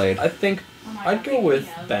 Never of- played. I think I'd go with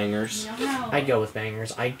Bangers. I'd go with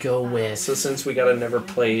bangers. I'd go with. So since we got a never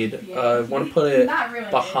played, want to put it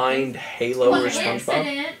behind Halo or SpongeBob?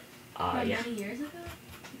 Yeah. Years ago?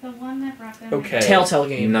 The one that brought them. Okay. Telltale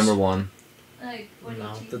games. Number 1. Like, what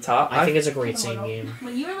No. The top. I think it's a great same game.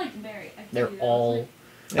 when you were like married, They're all.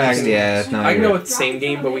 Yeah, no, I can go you're- with same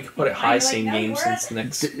game, but we could put it high same game since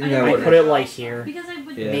next. No, I put it like here. because I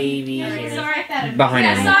would. Yeah. Maybe Yeah, here. sorry. Behind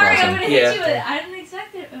Yeah, Animal sorry, I'm Crossing. gonna hit Yeah. you with it. I didn't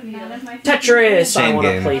expect it. Oh, yeah, that's my Tetris. I Same want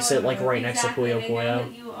to game. place it like right next to Puyo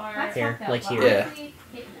Puyo. Here, like here. Yeah.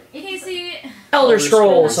 Okay, see. Elder Elder Scrolls.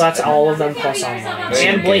 Scrolls. So that's all of them Yeah, plus we were online. talking about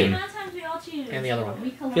Same And Blade. game. And the other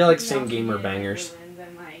one. I feel like same game or bangers.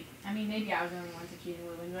 I mean, maybe I was the only one to cheat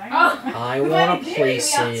and win, but I want to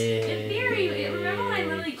place In theory, it. remember when I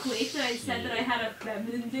literally quaked and I said that I had a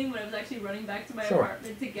feminine thing when I was actually running back to my Sure.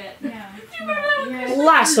 apartment to get. Yeah. Do you remember that?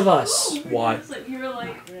 Last of Us. Why? It's like, we were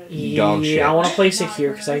like, Dog shit. Yeah, I want to place it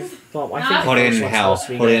here because I thought I think Put the it in first one's hell. supposed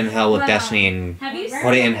to be Put it good. in hell with Destiny and have you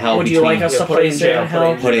put it in hell Would you between. like us to Yeah, put it in place it jail, in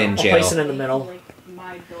hell? Put it in I'll jail. place it in the middle.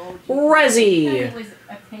 My goal. Resi.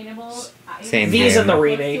 Same These game. and the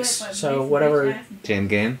remakes. So whatever. Same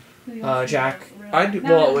game. Jack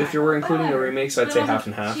Well, if you were including the remakes, I'd say half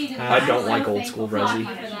and half. I don't like old school Resi.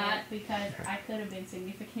 Because I could have been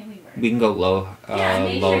significantly worse. We can go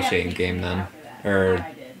low same game then, or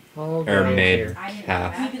I'll or go mid here.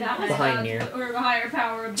 half. Behind near. Or a higher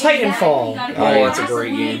power. Titanfall. Oh, that's a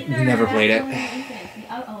great game. Never played it.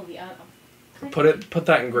 Put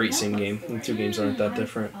that in great sim game. The two games aren't that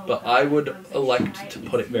different, but I would elect to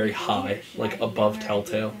put it very high, like above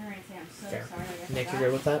Telltale. Fair. Nick, you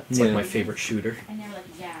agree with that? It's like my favorite shooter. And they were like,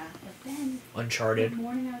 yeah, but then Uncharted. the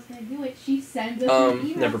morning I was gonna do it, she sends us an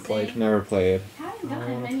email Never saying, played. Never played. haven't I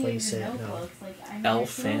gotten wanna any of place your it, no. notebooks. Like, I mean,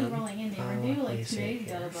 Elf they're slowly fan. rolling in. They I were want due to like place 2 it days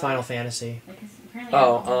here. ago. but, Final Fantasy. like, 'cause apparently I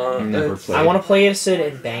don't know. Never it's- played. I want to play it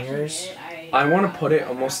in bangers. I want to put it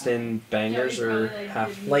almost in bangers or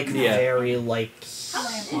half. Like, Yeah. very, like,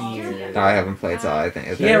 here. I haven't played, so I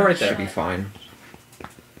think Yeah, right should there. be fine.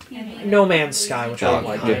 No Man's Sky, which I Oh,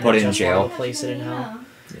 like. you put it in just jail. want to place it in hell.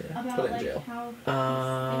 Yeah, put it in jail.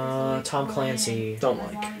 Tom Clancy. Don't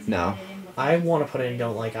like. No. I want to put it in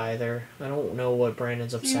don't like either. I don't know what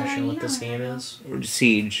Brandon's obsession with this game is.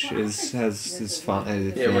 Siege is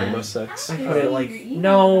fun. Yeah, Rainbow Six. I put it like,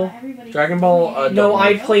 no. Dragon Ball. No, don't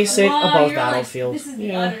like. I'd place it above You're Battlefield. Like, this is the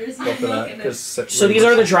Yeah. utters. Go for that, because So these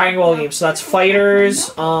are the Dragon Ball games. So that's Fighters,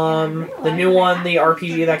 the new one, the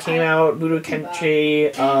RPG that came out, Budo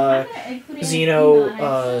Kenshi,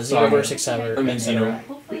 Xenoverse, etc. I mean, Xeno.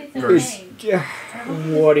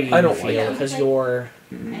 What do you I don't like feel? it. Because you're...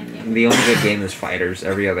 The only good game is Fighters.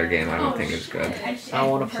 Every other game I don't think is good. I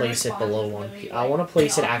want to place it below One Piece. I want to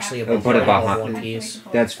place it actually above, Put it above behind- One Piece.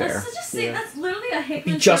 That's fair. Yeah. That's literally a hit.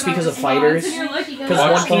 Just because of Fighters? Watch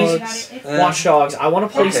One Piece, Dogs. Watch Dogs. I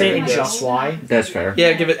want to place Okay, it in yes. Just Why. That's fair.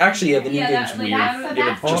 Yeah, give it. Actually, yeah, the new Yeah, game's that- weird. like, Give it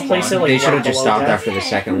that's- just place it, one. like, They should have right just below stopped that. after the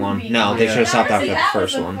second one. No, they should have stopped after the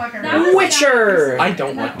first one. Witcher! I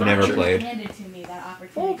don't like The Never Witcher. played.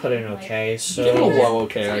 We'll put it in okay, Give it a so... low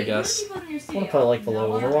okay, I guess. I want to put it like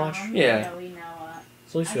below Overwatch. Yeah.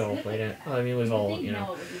 So at least we all played it. I mean, we've all, you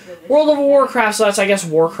know... World of Warcraft, so that's, I guess,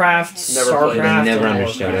 Warcraft, Never played it. Starcraft, Never and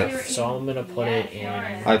understood Warcraft. So I'm gonna put it in...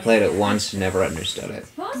 I played it once, never understood it.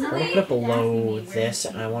 I want to put it below this,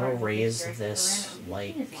 and I want to raise this,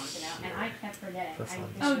 like... for fun.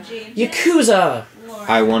 Oh, James. Yakuza!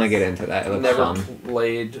 I want to get into that. It looks Never fun.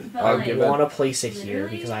 played. I I'll give want it. to place it here,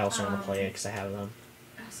 because I also want to play it, because I have them.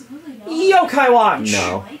 Absolutely not. Yokai Watch!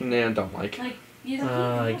 No. Nah, don't like.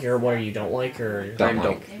 You're what, you don't like, or... Don't I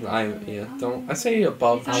like. don't. I don't. I say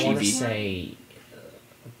above I want to Chibi. say...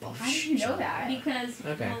 Above How did you know that? Because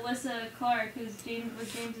Okay. Melissa Clark, who's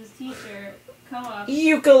James's teacher, co-op.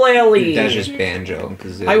 Ukulele! That's just banjo.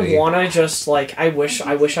 Cause I wanna just, like, I wish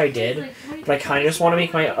I did, but I kinda just wanna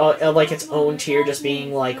make my, like, its own tier just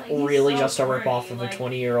being, like, really just a rip-off of a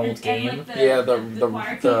 20-year-old game. Yeah, the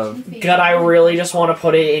God, I really just wanna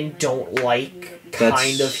put it in don't like, kind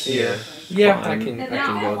That's- of here. yeah. I Fine. can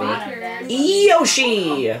go there.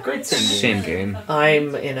 Yoshi! Great Same game.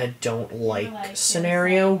 I'm in a don't like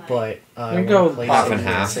scenario, but, We I can go wanna place half it and in-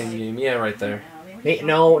 half. Same game. Yeah, right there.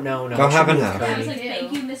 No. Go half and Should be half. with I was Kirby. like,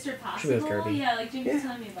 thank you, Mr. Should be Possible. with Kirby. Yeah, like James was Yeah.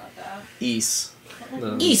 telling me about that. East.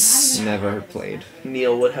 No. East! Never played.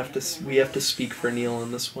 Neil would have to. We have to speak for Neil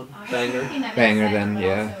on this one. Banger. Banger then,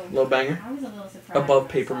 yeah. Low banger. Above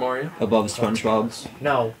Paper Mario. Above SpongeBob.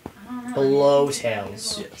 No. Below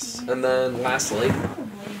Tails. Yes. And then lastly,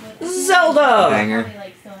 Zelda! Banger.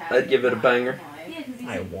 I'd give it a banger.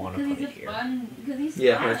 I wanna put it here.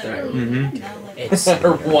 Yeah, right there. Mhm. It's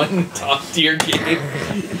Our one top tier game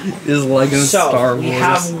is Lego so Star we Wars.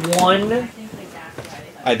 have one.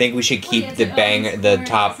 I think we should keep the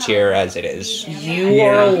top tier as it is. You Yeah.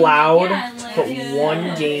 are allowed Yeah, to like, put yeah.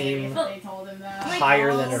 one game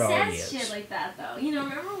higher than it Says already shit is. like that though. You know,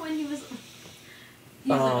 remember when he was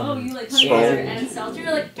like, oh, you like Scroll. Honey and Seltzer?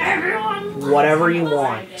 You're like, everyone. Whatever you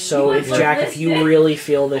want. So if Jack, if you really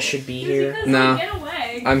feel this should be here, Nah. Get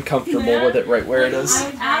away. I'm comfortable with it right where it is.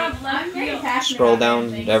 Out of left field. Scroll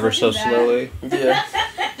down ever so slowly. Yeah.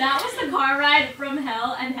 That was the car ride from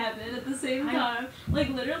hell and heaven at the same time. Like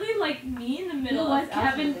literally, like me in the middle of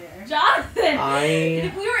Kevin, Jonathan.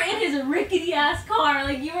 I We were in his rickety ass car.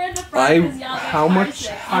 Like you were in the front. 'cause y'all got How car much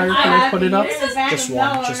sick. higher And can I put it up? just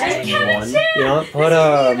one, just And Kevin one. too. You know what? Put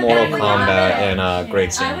a Mortal Kombat in a Great I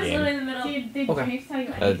Same was literally game. in the middle.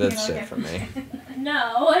 Okay. That's it for me.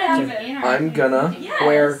 No, what happened? I'm gonna. Yes.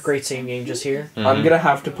 Where great same game just here. I'm Mhm. gonna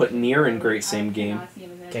have to put Nier in Great Same Game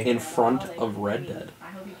Okay. in front of Red Dead. I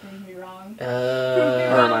hope you prove me wrong.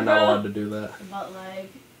 Or am I not allowed to do that? But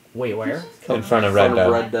like Wait, where? In front of Red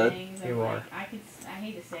Dead. Red Dead. things You of, are. like, I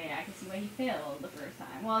hate to say it, I could see why he failed the first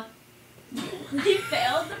time. Well, He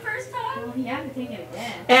failed the first time? Well, he had to take it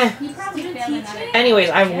again. He probably Did you failed teach it. it? Anyways,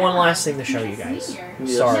 I have one last thing to show you guys.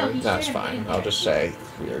 Sorry. That's fine. I'll just say,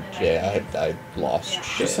 I lost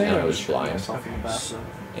shit Just say and I I was was flying. myself in the bathroom.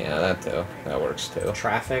 Yeah, that too. That works too.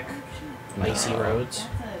 Traffic, icy No. roads.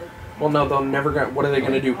 Well, no, they'll never get. What are they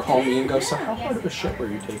gonna do? Call me and go, so how hard of a shit were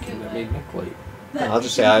you taking that made Nick late? I'll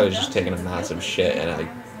just say I was just taking a massive shit and I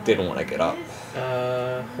didn't want to get up.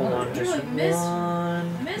 Hold on, just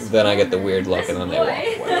one. Then I get the weird look and then they walk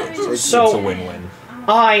away. It's So- a win-win.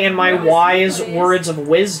 I, in my wise words of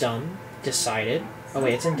wisdom, decided. Oh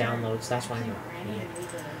wait, it's in downloads. That's why I'm an idiot.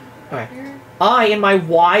 Okay. I, in my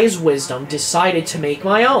wise wisdom, decided to make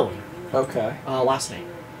my own. Okay. Last night,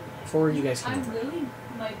 before you guys I came over. really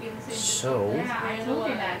might be in the same So, Yeah, I told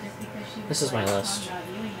her that just because she was This is my like, list "Oh, God,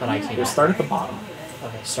 you that I ain't came doing up Just start that." at the bottom.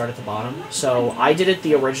 okay, start at the bottom. So I did it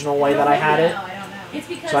the original way that I had it. No, I don't know. It's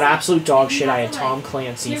because So at absolute dog shit, I had you Tom have to,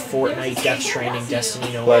 Clancy, like, Fortnite, Death Stranding,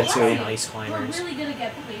 Destiny, No But Man's to- Sky, and Ice We're Climbers. really gonna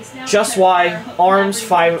get placed now. Just because why our Arms,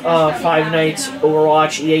 Five Nights,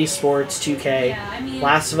 Overwatch, EA Sports, 2K, Yeah, I mean,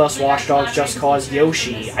 Last of Us, like, Watch Dogs, our Just Cause,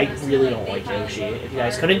 Yoshi. I really don't like Yoshi. If you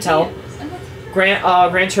guys couldn't tell, Gran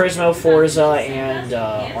Turismo, Forza, and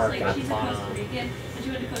Ark at the bottom.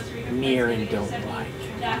 Near and don't like.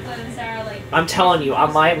 I'm telling you,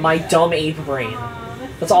 my dumb ape brain.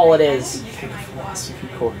 That's all it is. Take a philosophy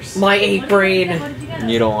course. My ape brain.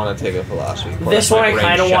 You don't want to take a philosophy course. This My one I brain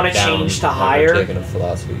kinda shut wanna down change to after higher. taking a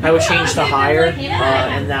philosophy. I would change to higher,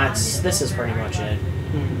 and this is pretty much it.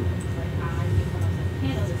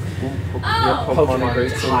 Oh! Pokemon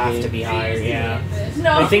Greats have in to the be higher, yeah.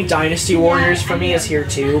 No. I think Dynasty Warriors for me is here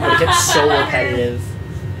too, but it gets so repetitive.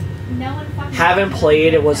 No one fucking Haven't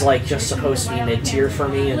played, it was like just supposed to be mid-tier for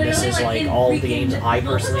me, and this is like all the games I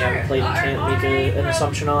personally haven't played and can't make an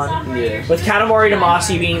assumption on. Yeah. With Katamari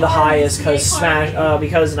Damacy being the highest, because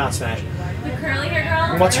not Smash. The curly hair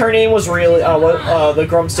girl. What's her name was really, the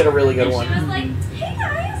Grumps did a really good She one. was like, hey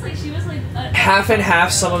guys, like she was like. Half and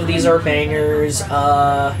half, some of these are bangers,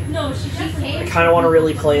 No, she definitely. I kind of want to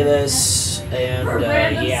really play this, and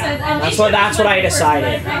yeah, that's what I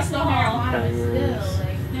decided. Across the hall.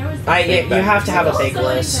 You have to have a big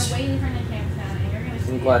list.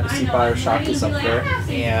 I'm glad to see Bioshock is up there.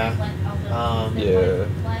 Yeah. Yeah.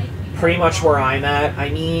 Pretty much where I'm at. I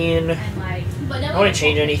mean, I wouldn't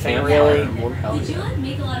change anything really. Hell Did you yeah. like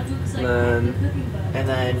make a lot of food? 'Cause, like, And the cooking book. And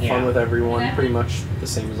then Fun yeah, with everyone, pretty much the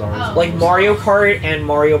same as ours. like Mario Kart and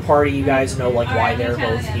Mario Party. You guys know like why they're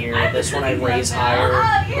both here. This one I'd raise higher.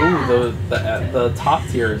 Ooh, the top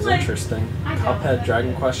tier is interesting. Cuphead,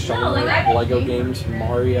 Dragon Quest, Shovel Knight, Lego games,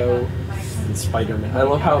 Mario, and Spider-Man. I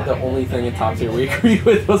love how the only thing in top tier we agreed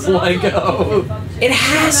with was Lego. It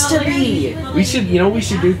has to be. We should, you know what we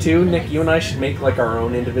should do too? Nick, you and I should make like our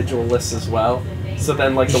own individual lists as well. So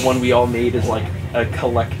then like the one we all made is like a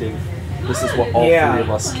collective. This is what all three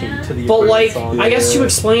of us came to the But like, agreements on. I guess to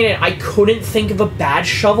explain it, I couldn't think of a bad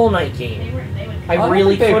Shovel Knight game. I don't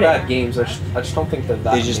really think they have couldn't. bad games. I just don't think they're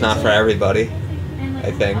that. It's just not for amazing. everybody,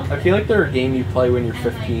 I think. I feel like they're a game you play when you're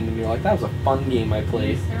 15 and you're like, that was a fun game I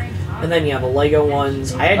played. And then yeah, the Lego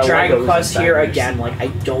ones. I had I Dragon Legos Quest and here bangers. again. Like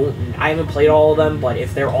I haven't played all of them, but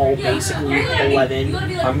if they're all basically 11,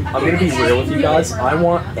 I'm gonna be real with you guys. I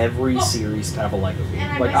want every series to have a Lego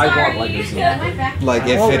game. Like I want Legos in it. Like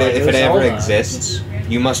I love if it Lego ever Zelda. exists,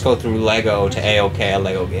 you must go through Lego to A-OK a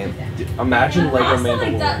Lego game. Imagine Lego Also,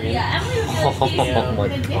 like, Mandalorian. yeah, Emily was Oh like, Yeah. my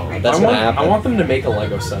god, I that's gonna want, happen. I want them to make a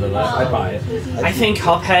Lego set of that. I'd buy it. I think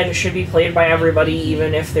Cuphead should be played by everybody,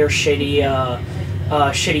 even if they're shitty,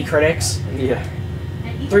 shitty critics. Yeah.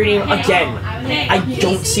 3D again. I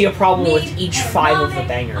don't see a problem with each 5 of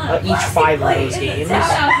the each 5 of those games.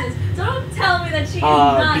 Don't tell me that she is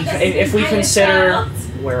not If we consider,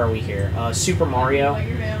 where are we here? Super Mario.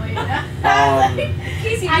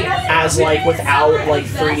 As like without like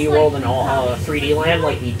 3D World and all 3D Land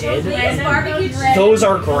like we did. Those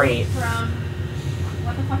are great.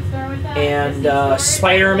 And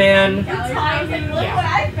Spider-Man.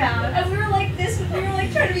 And we were like this. We were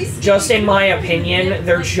like trying to be. Just in my opinion,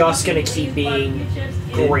 they're just gonna keep being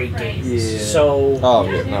great games. Yeah. So, Oh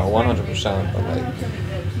yeah, no, 100%. But like,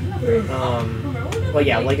 but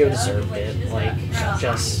yeah, Lego deserved it. Like,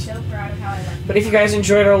 just. But if you guys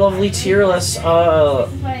enjoyed our lovely tier list, I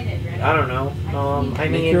don't know. I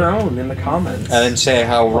Make mean, your own in the comments. I didn't say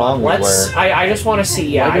how wrong we let's. were. I just want to see.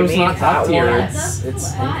 Yeah, I Lego's made not top that tier. one. It's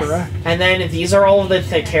incorrect. And then these are all of the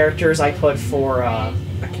characters I put for. A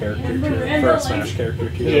character tier. For a Smash character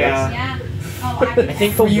tier. Yeah. I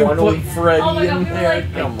think the You one put we. Freddy Oh my God, in we were there.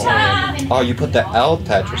 like, Come on. ta! Oh, you put the L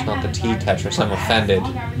Tetris, not the T Tetris. I'm offended.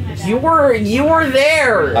 You were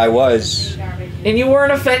there. I was. And you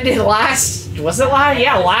weren't offended last... Was it last?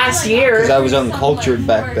 Yeah, last year. Because I was uncultured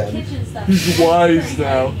back then. He's wise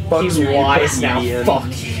now. Fuck He's you, wise now. comedian. Fuck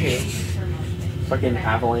you. Fucking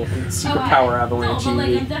avalanche, superpower avalanche. No, but,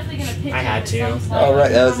 like, I'm definitely gonna pitch I had to. Oh,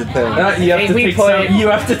 right, that was the thing. You have Hey, to we take put- you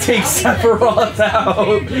have to take Sephiroth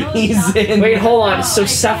out. He's in. Wait, hold on. So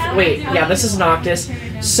Wait, yeah, this is Noctis.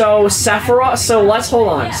 So Sephiroth. So let's hold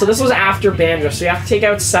on. So this was after Banjo. So you have to take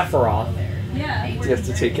out Sephiroth. Yeah. You have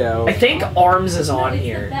to take out. I think Arms is on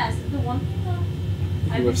here.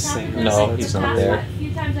 You have Sam. No, he's not there. A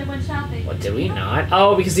few times I went shopping. What, did we not?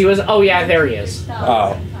 Oh, because he was... Oh, yeah, there he is.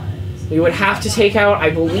 Oh. We would have to take out, I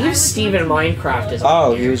believe, Steve in Minecraft is on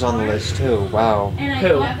Oh, here. he was on the list too. Wow. And I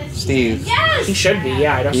Who? bought this- Steve. Yes! He should be,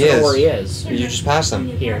 yeah. I don't He know is. where he is. You just passed him.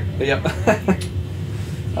 Here. Yep.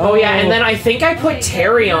 Oh, yeah, and then I think I put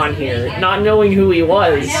Terry on here, not knowing who he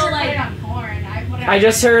was. I know, like, I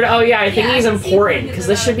just heard, oh yeah, I think he's important, because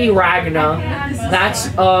this should be Ragna.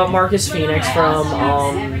 That's Marcus Phoenix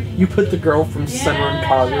from, You put the girl from Senran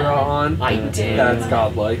Kagura on. I did. That's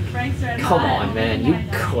godlike. Come on, man, you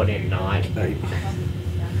couldn't not.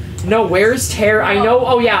 No, where's Terry? I know,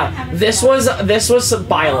 oh yeah, this was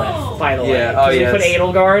Byleth, by the way. Yeah, oh, 'cause we yes. put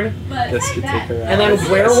Edelgard. This could take her out. And then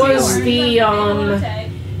where was the,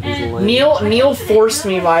 Neil forced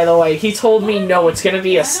me, by the way. He told me, no, it's gonna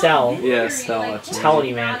be Estelle. Yeah, Stella. Telling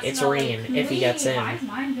you, man, it's Reen if he gets in.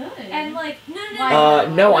 and like, no.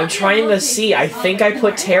 No, I'm trying to see. I think I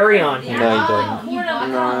put Terry on here. No, you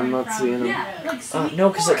didn't. No, I'm not seeing him. No,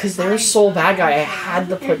 because there's Soul Bad Guy. I had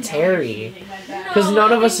to put Terry. Because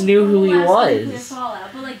none of us knew who he was.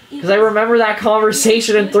 Because I remember that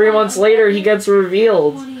conversation, and 3 months later, he gets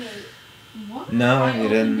revealed. No, you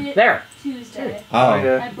didn't. There. Tuesday. Oh.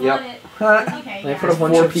 Okay. Yep. Okay. I put a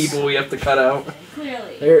bunch 4 of people we have to cut out.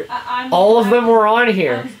 Clearly. There- all of them were on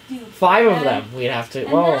here. 5 5 of them. We'd have to.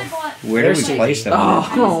 Well, Where did There's we Stevie. place them?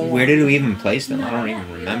 Oh. Where did we even place them? I don't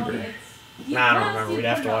even remember. I don't remember. We'd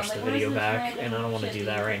have to watch the video back, and I don't want to do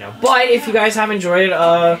that right now. But if you guys have enjoyed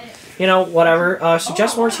it, you know, whatever,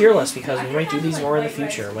 suggest more tier lists, because we might do these more in the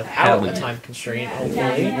future without a time constraint,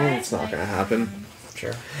 hopefully. It's not gonna happen.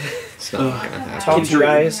 Sure. It's not gonna happen. Talk to you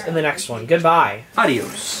guys in the next one. Goodbye.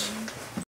 Adios.